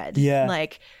Antidus's head. Yeah.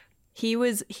 Like,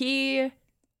 he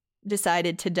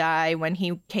decided to die when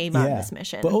he came on this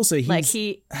mission. But also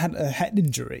he had a head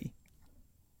injury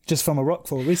just from a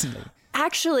rockfall recently.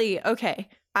 Actually, okay.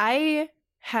 I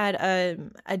had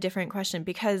a different question,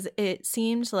 because it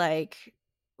seemed like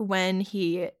when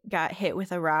he got hit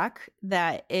with a rock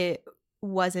that it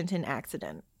wasn't an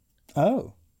accident.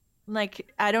 Oh.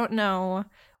 Like, I don't know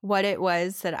what it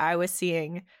was that I was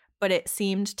seeing, but it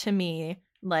seemed to me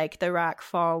like the rock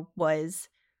fall was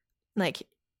like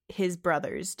his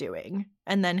brother's doing,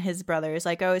 and then his brother's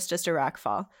like, oh, it's just a rock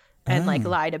fall, and like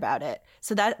lied about it.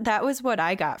 So that was what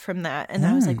I got from that, and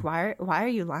I was like, why are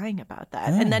you lying about that?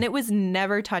 And then it was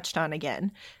never touched on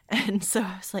again, and so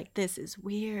I was like, this is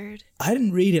weird. I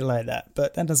didn't read it like that,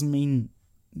 but that doesn't mean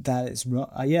that it's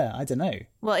wrong. I don't know.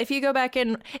 Well, if you go back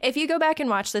and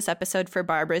watch this episode for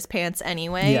Barbara's pants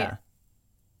anyway,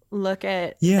 look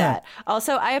at that.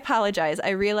 Also, I apologize.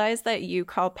 I realize that you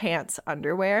call pants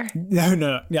underwear.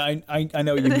 No. Yeah, I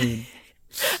know what you mean.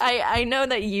 I know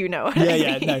that you know what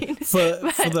I mean. No.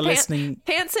 For the listening,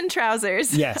 pants and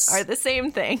trousers are the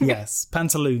same thing. Yes,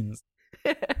 pantaloons.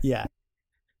 Yeah.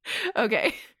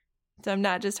 Okay. So I'm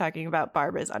not just talking about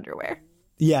Barbara's underwear.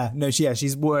 Yeah, no,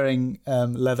 she's wearing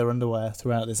leather underwear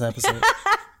throughout this episode.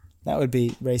 That would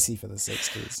be racy for the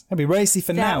 60s. That'd be racy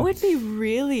for now. That would be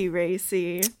really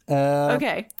racy.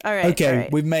 Okay. All right. Okay, all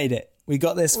right. We've made it. We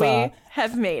got this far. We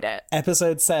have made it.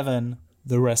 Episode 7,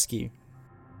 The Rescue.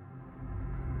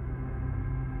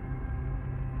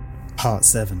 Part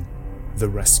 7, The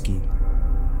Rescue.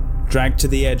 Dragged to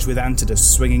the edge with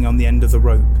Antidus swinging on the end of the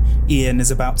rope, Ian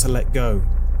is about to let go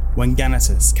when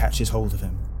Ganatus catches hold of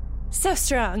him. So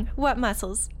strong. What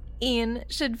muscles? Ian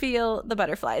should feel the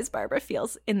butterflies Barbara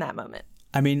feels in that moment.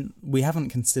 I mean, we haven't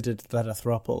considered that a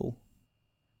throuple.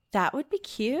 That would be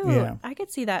cute. Yeah. I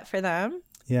could see that for them.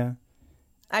 Yeah.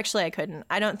 Actually, I couldn't.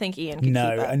 I don't think Ian could keep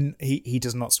up. And he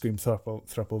does not scream thruple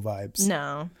vibes.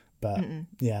 No. But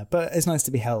yeah, but it's nice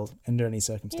to be held under any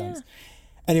circumstance. Yeah.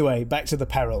 Anyway, back to the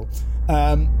peril.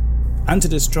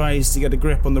 Antidus tries to get a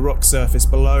grip on the rock surface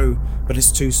below, but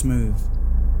it's too smooth.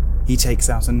 He takes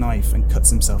out a knife and cuts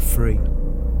himself free.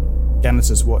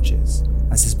 Ganatus watches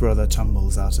as his brother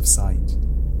tumbles out of sight.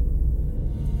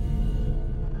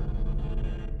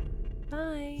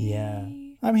 Bye. Yeah.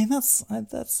 I mean, that's sad.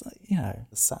 It's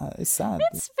sad.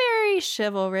 It's very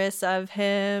chivalrous of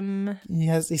him.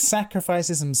 He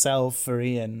sacrifices himself for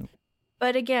Ian.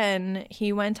 But again,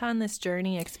 he went on this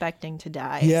journey expecting to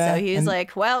die. Yeah, so he's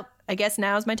like, well, I guess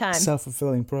now's my time.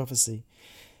 Self-fulfilling prophecy.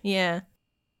 Yeah.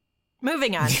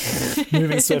 Moving on.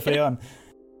 Moving swiftly on.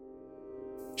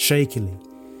 Shakily,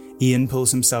 Ian pulls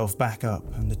himself back up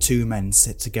and the two men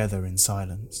sit together in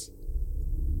silence.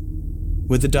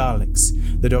 With the Daleks,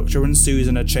 the Doctor and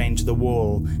Susan are chained to the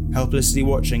wall, helplessly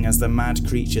watching as the mad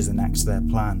creatures enact their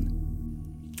plan.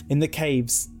 In the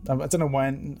caves, I don't know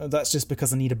why, that's just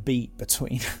because I need a beat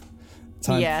between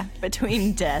time. Yeah,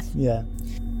 between death. Yeah.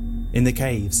 In the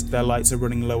caves, their lights are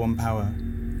running low on power.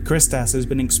 Christas has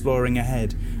been exploring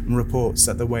ahead and reports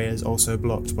that the way is also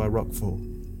blocked by rockfall.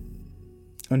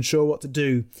 Unsure what to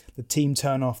do, the team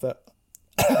turn off the...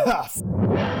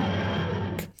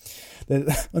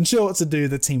 Unsure what to do,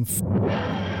 the team...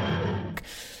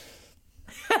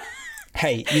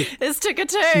 Hey, this took a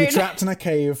turn. You're trapped in a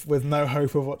cave with no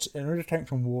hope of what... In order to drink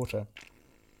from water.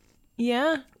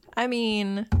 Yeah, I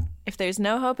mean, if there's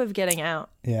no hope of getting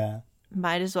out,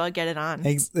 might as well get it on.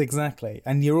 Exactly,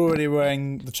 and you're already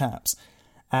wearing the chaps.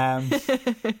 All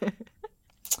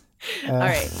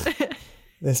right.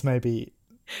 This may be...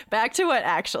 Back to what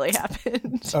actually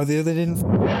happened. Oh, they didn't...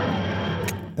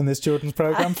 In this children's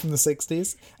program from the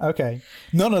 60s? Okay.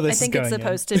 None of this is going I think it's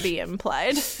supposed to be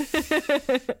implied.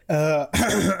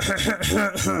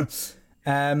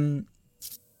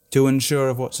 To unsure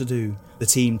of what to do, the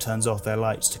team turns off their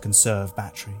lights to conserve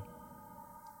battery.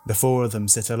 The four of them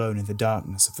sit alone in the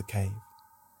darkness of the cave.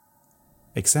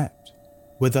 Except,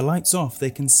 with the lights off,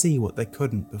 they can see what they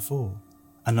couldn't before.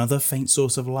 Another faint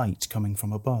source of light coming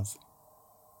from above.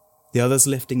 The others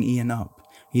lifting Ian up,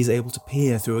 he is able to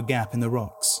peer through a gap in the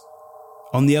rocks.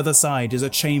 On the other side is a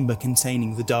chamber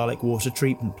containing the Dalek water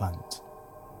treatment plant.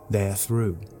 They're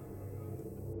through.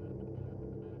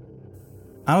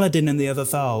 Aladdin and the other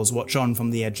Thals watch on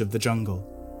from the edge of the jungle.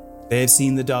 They have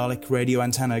seen the Dalek radio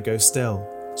antenna go still,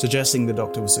 suggesting the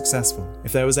Doctor was successful.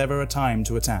 If there was ever a time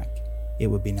to attack, it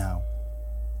would be now.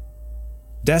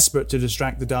 Desperate to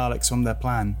distract the Daleks from their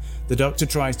plan, the Doctor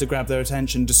tries to grab their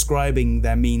attention, describing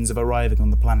their means of arriving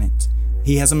on the planet.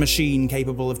 He has a machine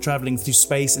capable of travelling through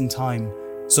space and time,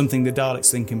 something the Daleks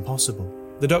think impossible.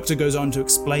 The Doctor goes on to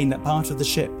explain that part of the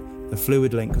ship, the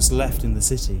fluid link, was left in the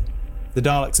city. The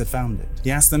Daleks had found it.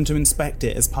 He asks them to inspect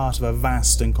it as part of a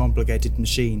vast and complicated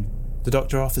machine. The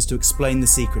Doctor offers to explain the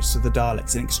secrets to the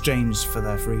Daleks in exchange for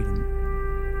their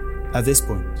freedom. At this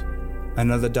point,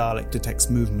 another Dalek detects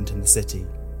movement in the city,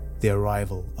 the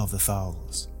arrival of the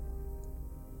Thals.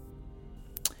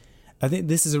 I think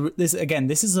this is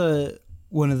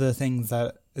one of the things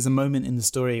that is a moment in the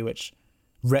story which,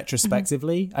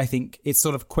 retrospectively, I think it's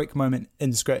sort of a quick moment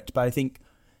in the script, but I think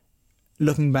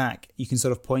looking back, you can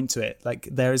sort of point to it. Like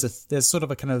there's sort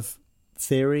of a kind of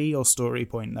theory or story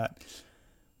point that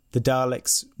the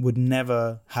Daleks would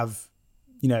never have,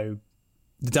 the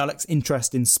Daleks'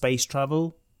 interest in space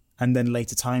travel and then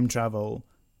later time travel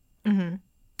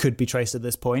could be traced at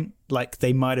this point. Like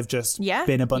they might have just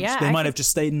been a bunch. They might have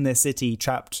just stayed in their city,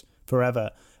 trapped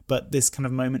forever. But this kind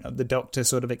of moment of the Doctor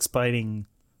sort of explaining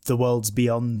the worlds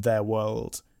beyond their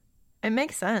world. It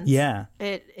makes sense. Yeah.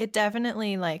 It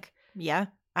definitely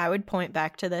I would point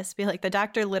back to this, be like, the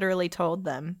Doctor literally told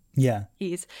them. Yeah.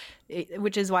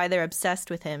 Which is why they're obsessed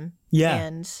with him. Yeah.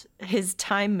 And his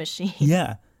time machine.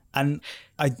 Yeah. And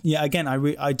I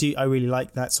really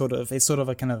like that sort of, it's sort of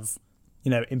a kind of,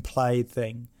 implied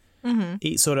thing. Mm-hmm.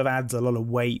 It sort of adds a lot of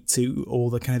weight to all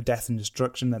the kind of death and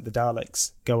destruction that the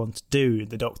Daleks go on to do.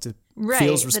 The Doctor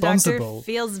feels responsible. The Doctor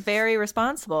feels very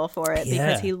responsible for it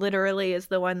because he literally is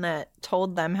the one that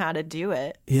told them how to do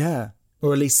it. Yeah.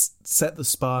 Or at least set the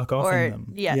spark off in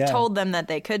them. Yeah, told them that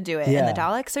they could do it. Yeah. And the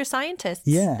Daleks are scientists.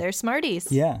 Yeah. They're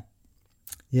smarties. Yeah.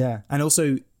 Yeah. And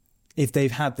also, if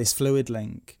they've had this fluid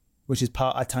link, which is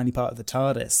a tiny part of the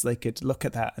TARDIS, they could look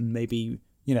at that and maybe,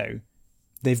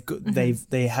 they've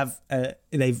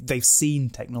seen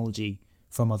technology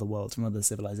from other worlds, from other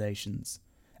civilizations,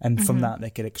 and from that they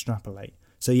could extrapolate.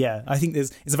 So yeah, I think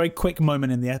it's a very quick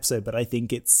moment in the episode, but I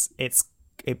think it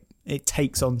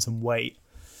takes on some weight.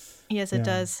 Yes, it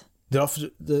does.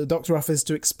 The Doctor offers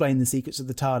to explain the secrets of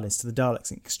the TARDIS to the Daleks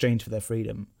in exchange for their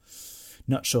freedom.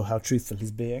 Not sure how truthful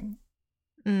he's being.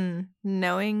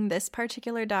 Knowing this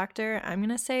particular Doctor, I'm going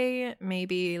to say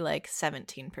maybe like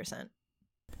 17%.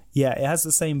 Yeah, it has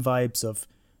the same vibes of,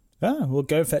 we'll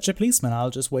go fetch a policeman. I'll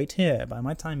just wait here by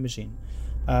my time machine.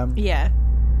 Yeah.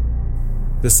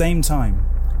 The same time,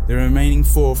 the remaining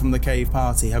 4 from the cave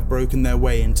party have broken their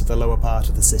way into the lower part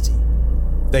of the city.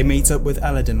 They meet up with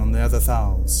Aladdin on the other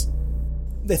Thals.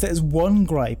 If there's one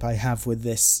gripe I have with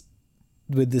this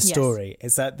story,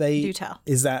 is that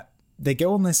they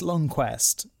go on this long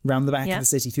quest round the back of the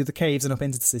city, through the caves and up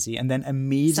into the city, and then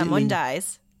immediately someone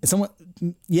dies.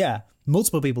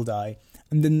 Multiple people die,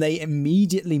 and then they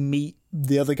immediately meet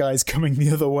the other guys coming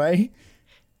the other way.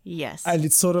 Yes. And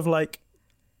it's sort of like,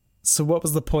 so what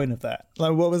was the point of that?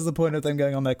 Like, what was the point of them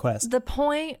going on their quest? The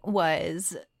point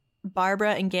was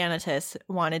Barbara and Ganatus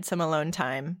wanted some alone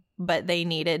time, but they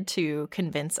needed to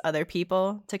convince other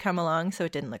people to come along so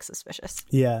it didn't look suspicious.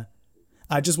 Yeah.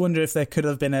 I just wonder if there could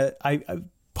have been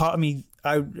part of me,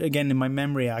 again, in my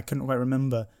memory, I couldn't quite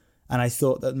remember. And I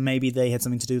thought that maybe they had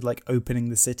something to do with like opening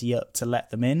the city up to let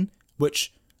them in,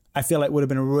 which I feel like would have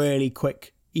been a really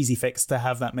quick, easy fix to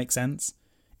have that make sense.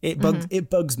 It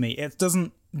bugs me. It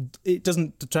doesn't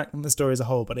detract from the story as a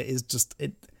whole, but it is just,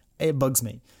 it bugs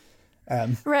me.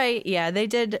 Right, yeah, they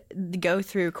did go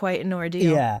through quite an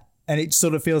ordeal. Yeah, and it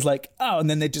sort of feels like, and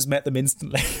then they just met them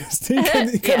instantly.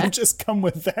 They could have just come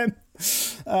with them.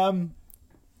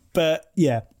 But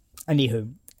yeah,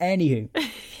 anywho.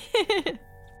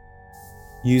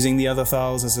 Using the other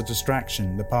Thals as a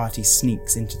distraction, the party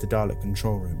sneaks into the Dalek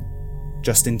control room,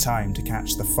 just in time to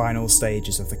catch the final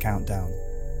stages of the countdown.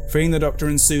 Freeing the Doctor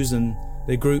and Susan,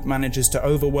 the group manages to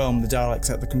overwhelm the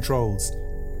Daleks at the controls,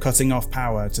 cutting off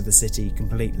power to the city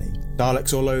completely.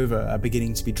 Daleks all over are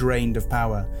beginning to be drained of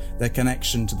power, their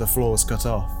connection to the floors cut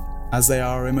off. As they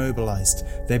are immobilized,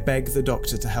 they beg the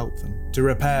Doctor to help them, to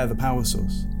repair the power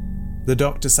source. The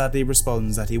Doctor sadly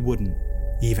responds that he wouldn't,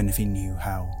 even if he knew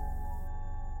how.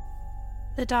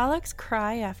 The Daleks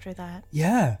cry after that.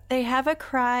 Yeah. They have a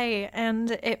cry,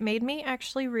 and it made me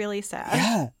actually really sad.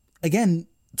 Yeah. Again,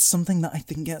 something that I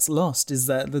think gets lost is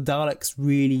that the Daleks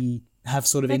really have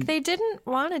sort of... they didn't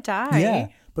want to die. Yeah,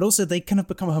 but also they kind of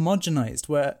become homogenized,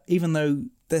 where even though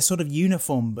they're sort of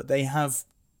uniform, but they have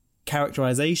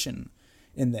characterization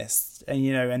in this,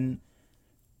 and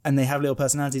and they have little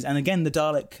personalities. And again, the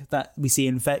Dalek that we see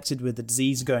infected with the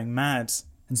disease going mad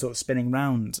and sort of spinning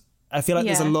round, I feel like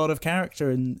there's a lot of character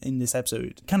in this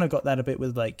episode. Kind of got that a bit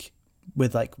with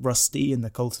Rusty and the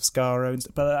Cult of Skaro and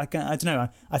stuff, but I don't know.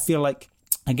 I feel like,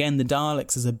 again, the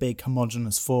Daleks is a big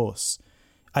homogenous force.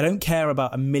 I don't care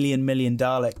about a million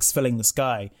Daleks filling the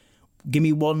sky. Give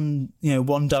me one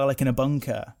Dalek in a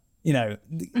bunker. I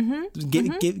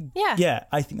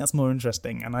think that's more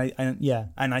interesting, and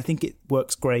I think it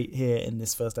works great here in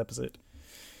this first episode.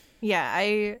 Yeah,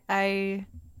 I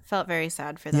felt very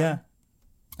sad for them. Yeah,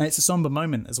 and it's a somber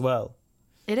moment as well.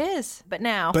 It is, but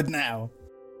now.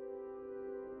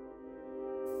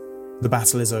 The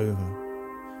battle is over.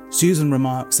 Susan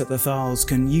remarks that the Thals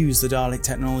can use the Dalek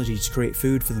technology to create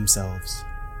food for themselves.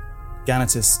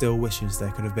 Ganatus still wishes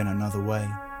there could have been another way.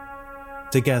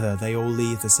 Together, they all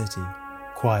leave the city,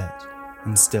 quiet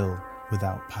and still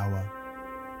without power.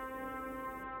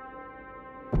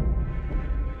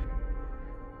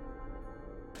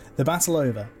 The battle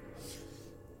over.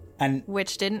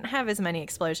 Which didn't have as many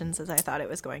explosions as I thought it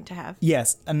was going to have.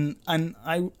 Yes, and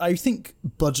I think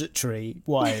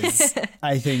budgetary-wise,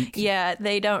 I think... Yeah,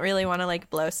 they don't really want to,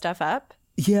 blow stuff up.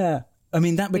 Yeah, I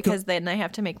mean, because then they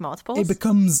have to make multiples. It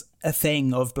becomes a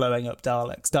thing of blowing up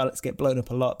Daleks. Daleks get blown up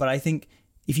a lot, but I think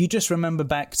if you just remember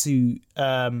back to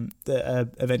the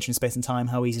Adventure in Space and Time,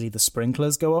 how easily the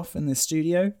sprinklers go off in this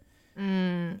studio...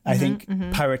 I think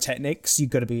pyrotechnics,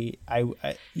 you've got to be,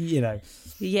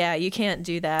 Yeah, you can't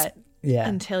do that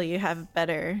until you have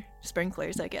better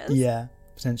sprinklers, I guess. Yeah,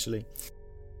 potentially.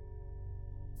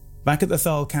 Back at the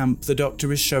Thal camp, the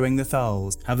Doctor is showing the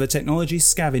Thals how the technology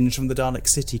scavenged from the Dalek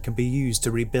city can be used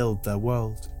to rebuild their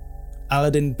world.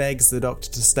 Aladdin begs the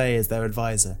Doctor to stay as their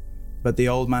advisor, but the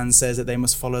old man says that they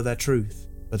must follow their truth,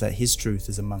 but that his truth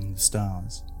is among the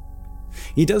stars.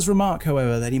 He does remark,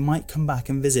 however, that he might come back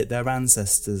and visit their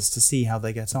ancestors to see how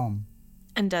they get on.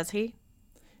 And does he?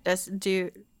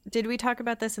 Did we talk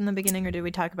about this in the beginning, or did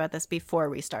we talk about this before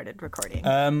we started recording?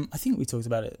 I think we talked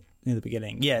about it in the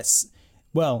beginning. Yes.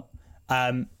 Well,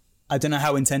 I don't know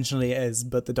how intentionally it is,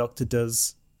 but the Doctor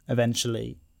does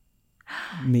eventually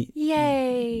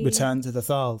return to the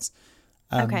Thals.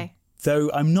 Okay. Though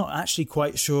I'm not actually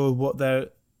quite sure what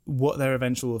their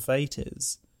eventual fate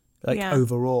is.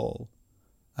 overall.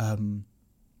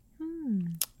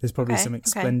 There's probably some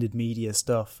extended media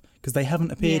stuff because they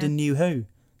haven't appeared in New Who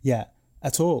yet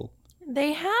at all.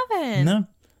 They haven't. No,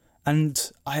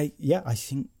 and I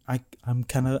think I'm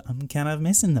kind of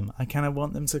missing them. I kind of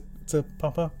want them to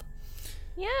pop up.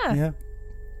 Yeah.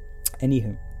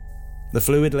 Anywho, the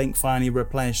fluid link finally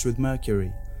replaced with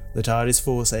Mercury. The TARDIS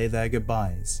four say their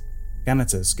goodbyes.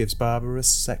 Ganatus gives Barbara a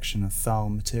section of Thal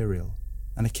material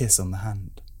and a kiss on the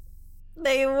hand.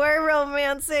 They were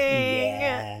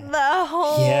romancing the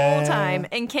whole time,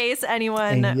 in case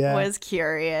anyone was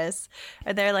curious.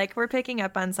 They're like, we're picking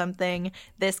up on something.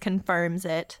 This confirms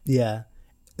it. Yeah.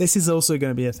 This is also going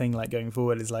to be a thing like going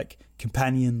forward is like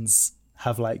companions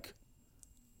have like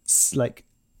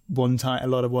a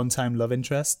lot of one-time love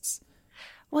interests.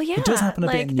 Well, yeah, it does happen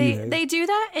a bit in New Who. They do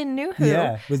that in New Who.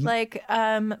 Yeah, with like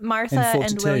Martha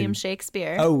and William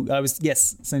Shakespeare. Oh,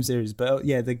 same series, but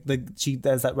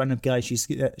there's that random guy she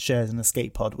shares an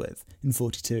escape pod with in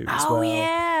 42 as well. Oh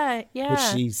yeah. Which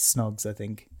she snogs, I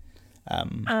think.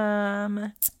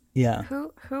 Yeah.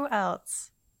 Who else?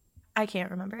 I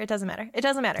can't remember. It doesn't matter.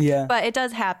 Yeah. But it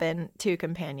does happen to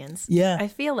companions. Yeah. I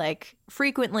feel like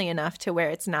frequently enough to where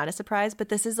it's not a surprise, but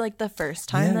this is like the first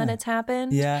time that it's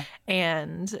happened. Yeah.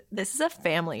 And this is a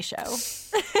family show.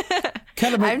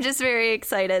 I'm just very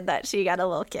excited that she got a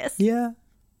little kiss. Yeah.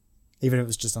 Even if it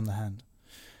was just on the hand.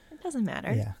 It doesn't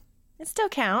matter. Yeah. It still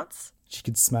counts. She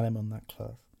could smell him on that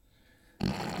cloth.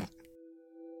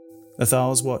 The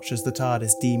Thals watch as the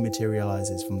TARDIS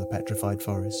dematerializes from the petrified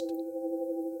forest.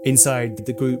 Inside,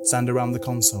 the group stand around the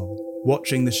console,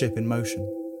 watching the ship in motion.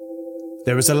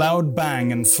 There is a loud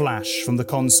bang and flash from the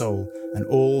console, and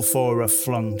all four are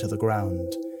flung to the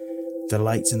ground. The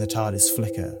lights in the TARDIS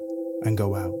flicker and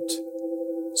go out.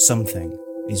 Something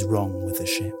is wrong with the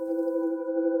ship.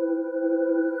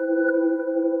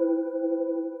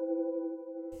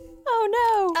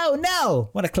 Oh no!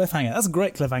 What a cliffhanger. That's a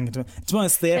great cliffhanger. To be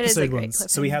honest, the episode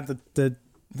ones. So we had the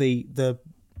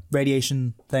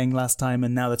radiation thing last time,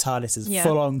 and now the TARDIS is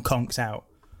full on conked out.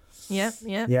 Yeah.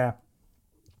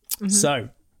 Mm-hmm. So,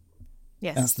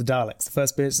 that's the Daleks. The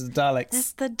first appearance of the Daleks.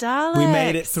 It's the Daleks. We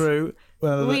made it through.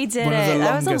 We did it.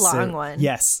 That was a long one.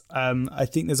 Yes. I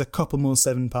think there's a couple more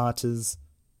 7-parters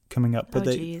coming up, but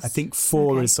I think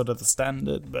 4 is sort of the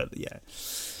standard, but yeah.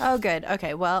 Oh, good.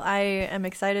 Okay, well, I am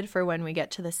excited for when we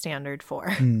get to the standard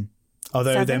 4.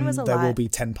 Although then there will be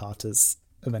 10-parters.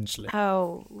 Eventually.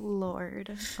 Oh,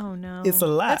 Lord. Oh, no. It's a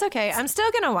lot. That's okay. I'm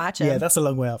still going to watch it. Yeah, that's a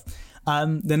long way off.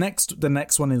 The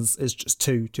next one is just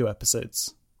two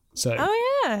episodes. So.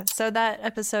 Oh, yeah. So that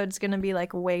episode's going to be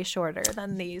like way shorter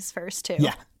than these first 2.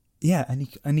 Yeah. Yeah.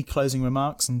 Any closing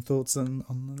remarks and thoughts on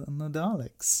the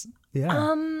Daleks?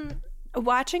 Yeah.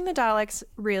 Watching the Daleks,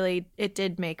 really, it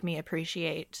did make me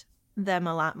appreciate them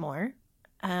a lot more.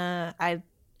 I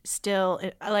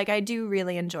do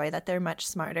really enjoy that they're much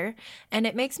smarter, and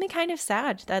it makes me kind of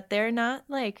sad that they're not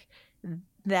like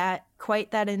quite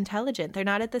that intelligent. They're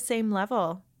not at the same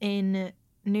level in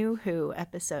New Who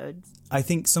episodes. I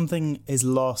think something is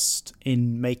lost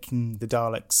in making the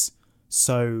Daleks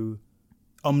so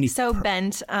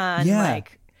bent on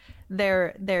like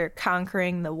they're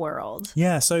conquering the world.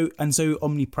 Yeah, so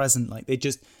omnipresent. Like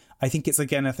I think it's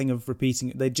again a thing of repeating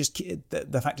it. They just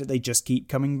the fact that they just keep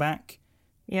coming back.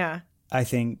 Yeah. I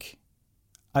think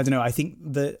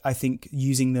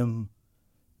using them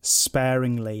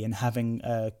sparingly and having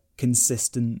a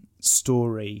consistent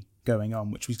story going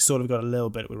on, which we sort of got a little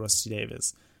bit with Rusty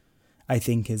Davies, I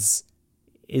think is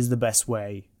the best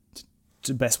way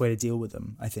to deal with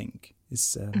them. I think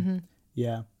is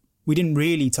yeah. We didn't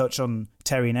really touch on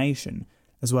Terry Nation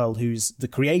as well, who's the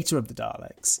creator of the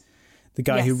Daleks, the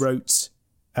guy who wrote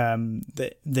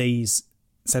these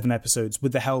 7 episodes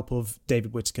with the help of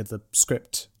David Whittaker, the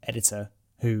script editor,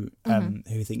 who I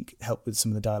think helped with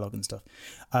some of the dialogue and stuff.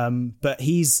 But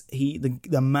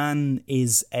the man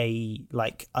is a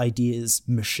like ideas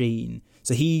machine.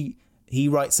 So he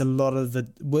writes a lot of the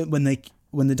when the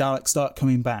Daleks start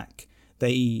coming back,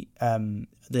 they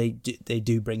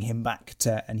do bring him back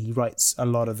and he writes a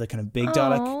lot of the kind of big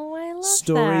Dalek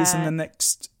stories in the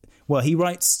next. Well, he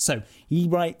writes some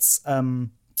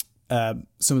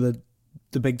of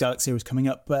the big Dalek series coming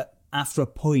up, but after a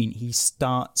point he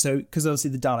starts, so because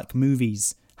obviously the Dalek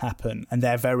movies happen and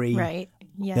they're very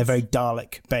they're very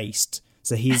Dalek based,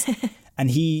 so he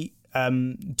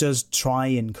does try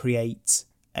and create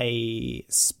a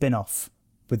spin-off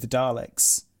with the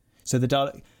Daleks. So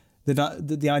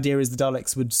the idea is the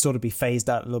Daleks would sort of be phased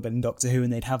out a little bit in Doctor Who,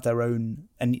 and they'd have their own,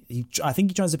 and I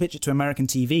think he tries to pitch it to American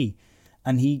TV,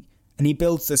 and he And he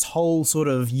builds this whole sort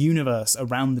of universe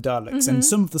around the Daleks. And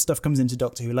some of the stuff comes into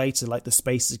Doctor Who later, like the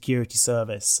Space Security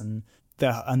Service and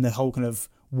the whole kind of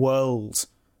world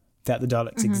that the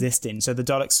Daleks exist in. So the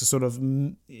Daleks are sort of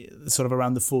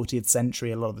around the 40th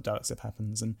century. A lot of the Daleks stuff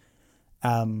happens. And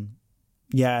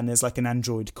and there's like an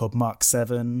android called Mark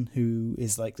 7 who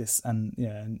is like this, and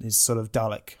and is sort of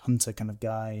Dalek hunter kind of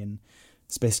guy and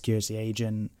space security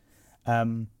agent.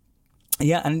 And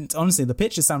honestly, the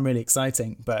pictures sound really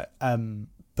exciting, but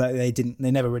they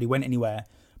never really went anywhere.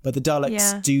 But the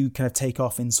Daleks do kind of take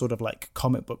off in sort of like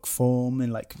comic book form,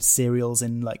 in like serials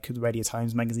in like Radio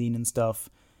Times magazine and stuff.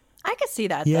 I could see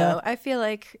that though. I feel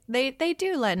like they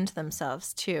do lend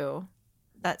themselves to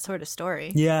that sort of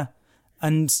story. Yeah.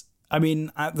 And I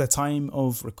mean, at the time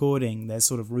of recording, there's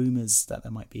sort of rumors that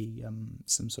there might be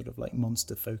some sort of like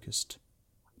monster focused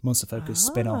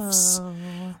spin-offs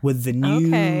with the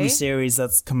new series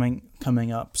that's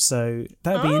coming up. So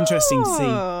that would be interesting to see.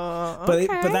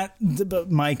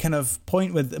 But my kind of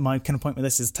point with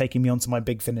this is taking me on to my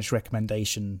Big Finish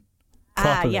recommendation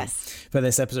properly for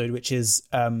this episode, which is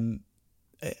the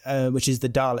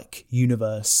Dalek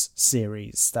Universe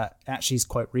series that actually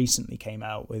quite recently came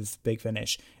out with Big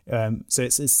Finish. So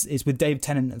it's with Dave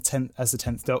Tennant as the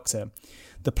 10th Doctor.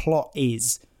 The plot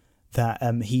is that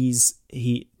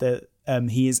he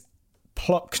is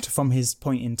plucked from his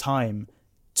point in time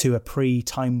to a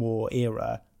pre-Time War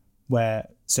era,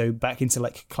 back into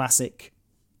like classic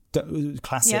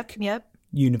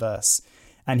universe,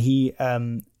 and he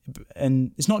and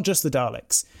it's not just the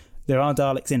Daleks. There are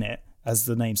Daleks in it, as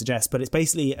the name suggests, but it's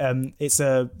basically it's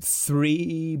a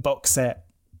 3 box set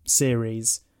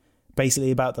series,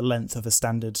 basically about the length of a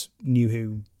standard New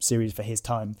Who series for his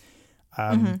time.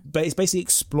 But it's basically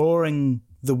exploring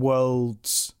the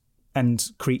worlds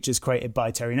and creatures created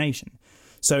by Terry Nation.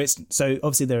 So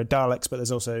obviously there are Daleks, but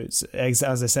there's also, as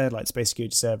I said, like Space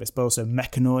Security Service, but also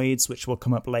mechanoids, which will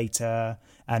come up later,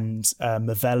 and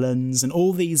Movellans, and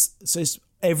all these. So it's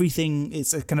everything.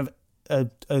 It's a kind of a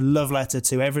love letter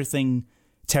to everything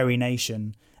Terry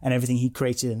Nation and everything he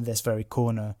created in this very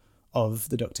corner of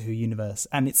the Doctor Who universe,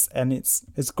 and it's a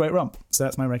great romp. So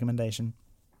that's my recommendation.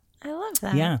 I love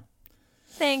that. Yeah.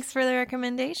 Thanks for the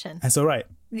recommendation. That's all right.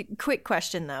 Quick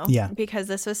question, though. Yeah. Because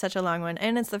this was such a long one,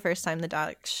 and it's the first time the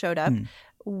Daleks showed up.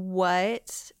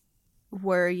 What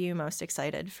were you most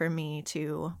excited for me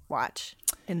to watch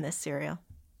in this serial?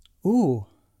 Ooh,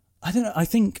 I don't know. I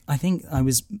think I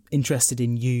was interested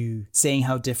in you seeing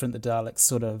how different the Daleks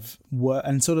sort of were,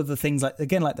 and sort of the things like the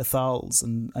Thals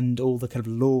and all the kind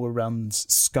of lore around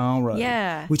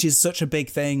Skaro, which is such a big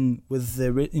thing with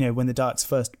the when the Daleks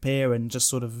first appear and just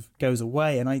sort of goes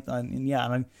away. And I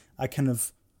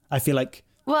feel like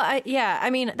I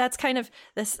mean that's kind of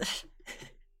this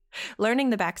learning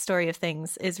the backstory of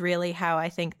things is really how I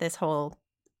think this whole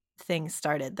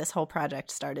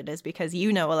project started, is because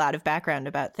you know a lot of background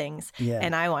about things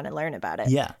and I want to learn about it.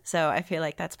 Yeah. So I feel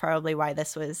like that's probably why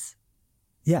this was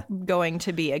going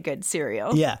to be a good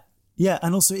serial. Yeah. Yeah.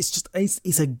 And also it's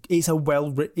a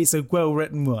well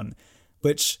written one,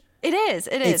 which it is.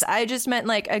 I just meant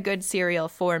like a good serial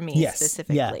for me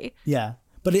specifically. Yeah.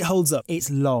 But it holds up. It's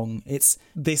long.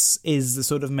 This is the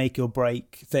sort of make or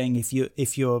break thing if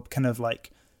you're kind of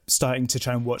like starting to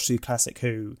try and watch the classic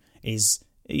Who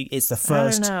it's the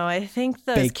first. I don't know. I think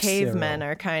those cavemen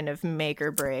are kind of make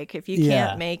or break. If you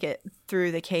can't make it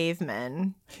through the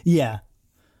cavemen. Yeah.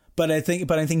 But I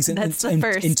think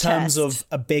in terms of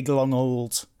a big long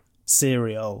old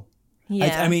serial.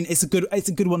 Yeah. I mean it's a good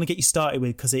one to get you started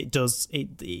with, because it does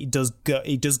go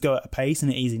at a pace,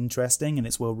 and it is interesting, and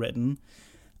it's well written.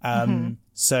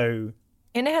 So,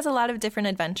 and it has a lot of different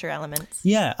adventure elements.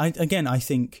 Yeah, I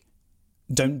think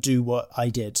don't do what I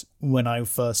did when I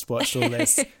first watched all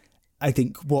this. I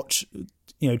think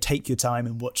take your time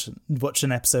and watch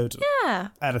an episode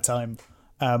at a time.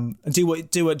 Do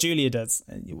what Julia does.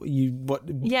 I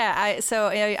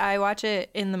watch it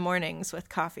in the mornings with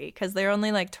coffee, because they're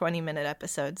only like 20-minute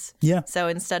episodes. Yeah. So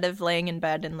instead of laying in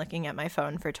bed and looking at my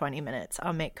phone for 20 minutes,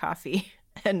 I'll make coffee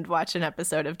and watch an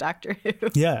episode of Doctor Who.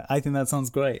 Yeah, I think that sounds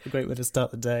great. A great way to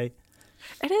start the day.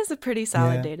 It is a pretty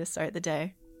solid day to start the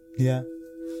day. Yeah.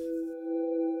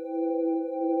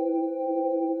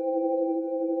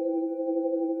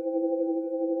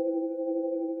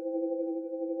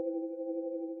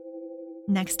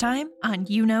 Next time on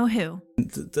You Know Who.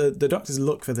 The Doctor's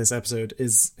look for this episode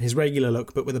is his regular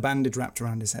look, but with a bandage wrapped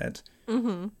around his head.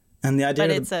 Mm-hmm. And the idea,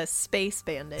 but it's a space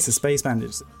bandage. It's a space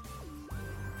bandage.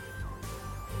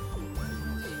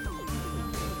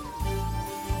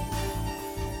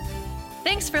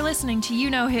 Thanks for listening to You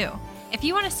Know Who. If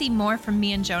you want to see more from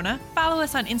me and Jonah, follow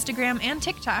us on Instagram and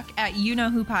TikTok at You Know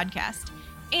Who Podcast.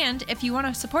 And if you want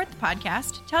to support the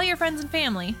podcast, tell your friends and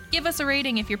family. Give us a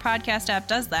rating if your podcast app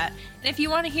does that. And if you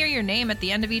want to hear your name at the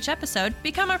end of each episode,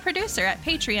 become a producer at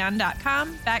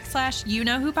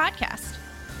patreon.com/YouKnowWhoPodcast.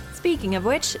 Speaking of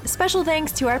which, special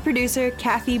thanks to our producer,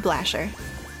 Kathy Blasher.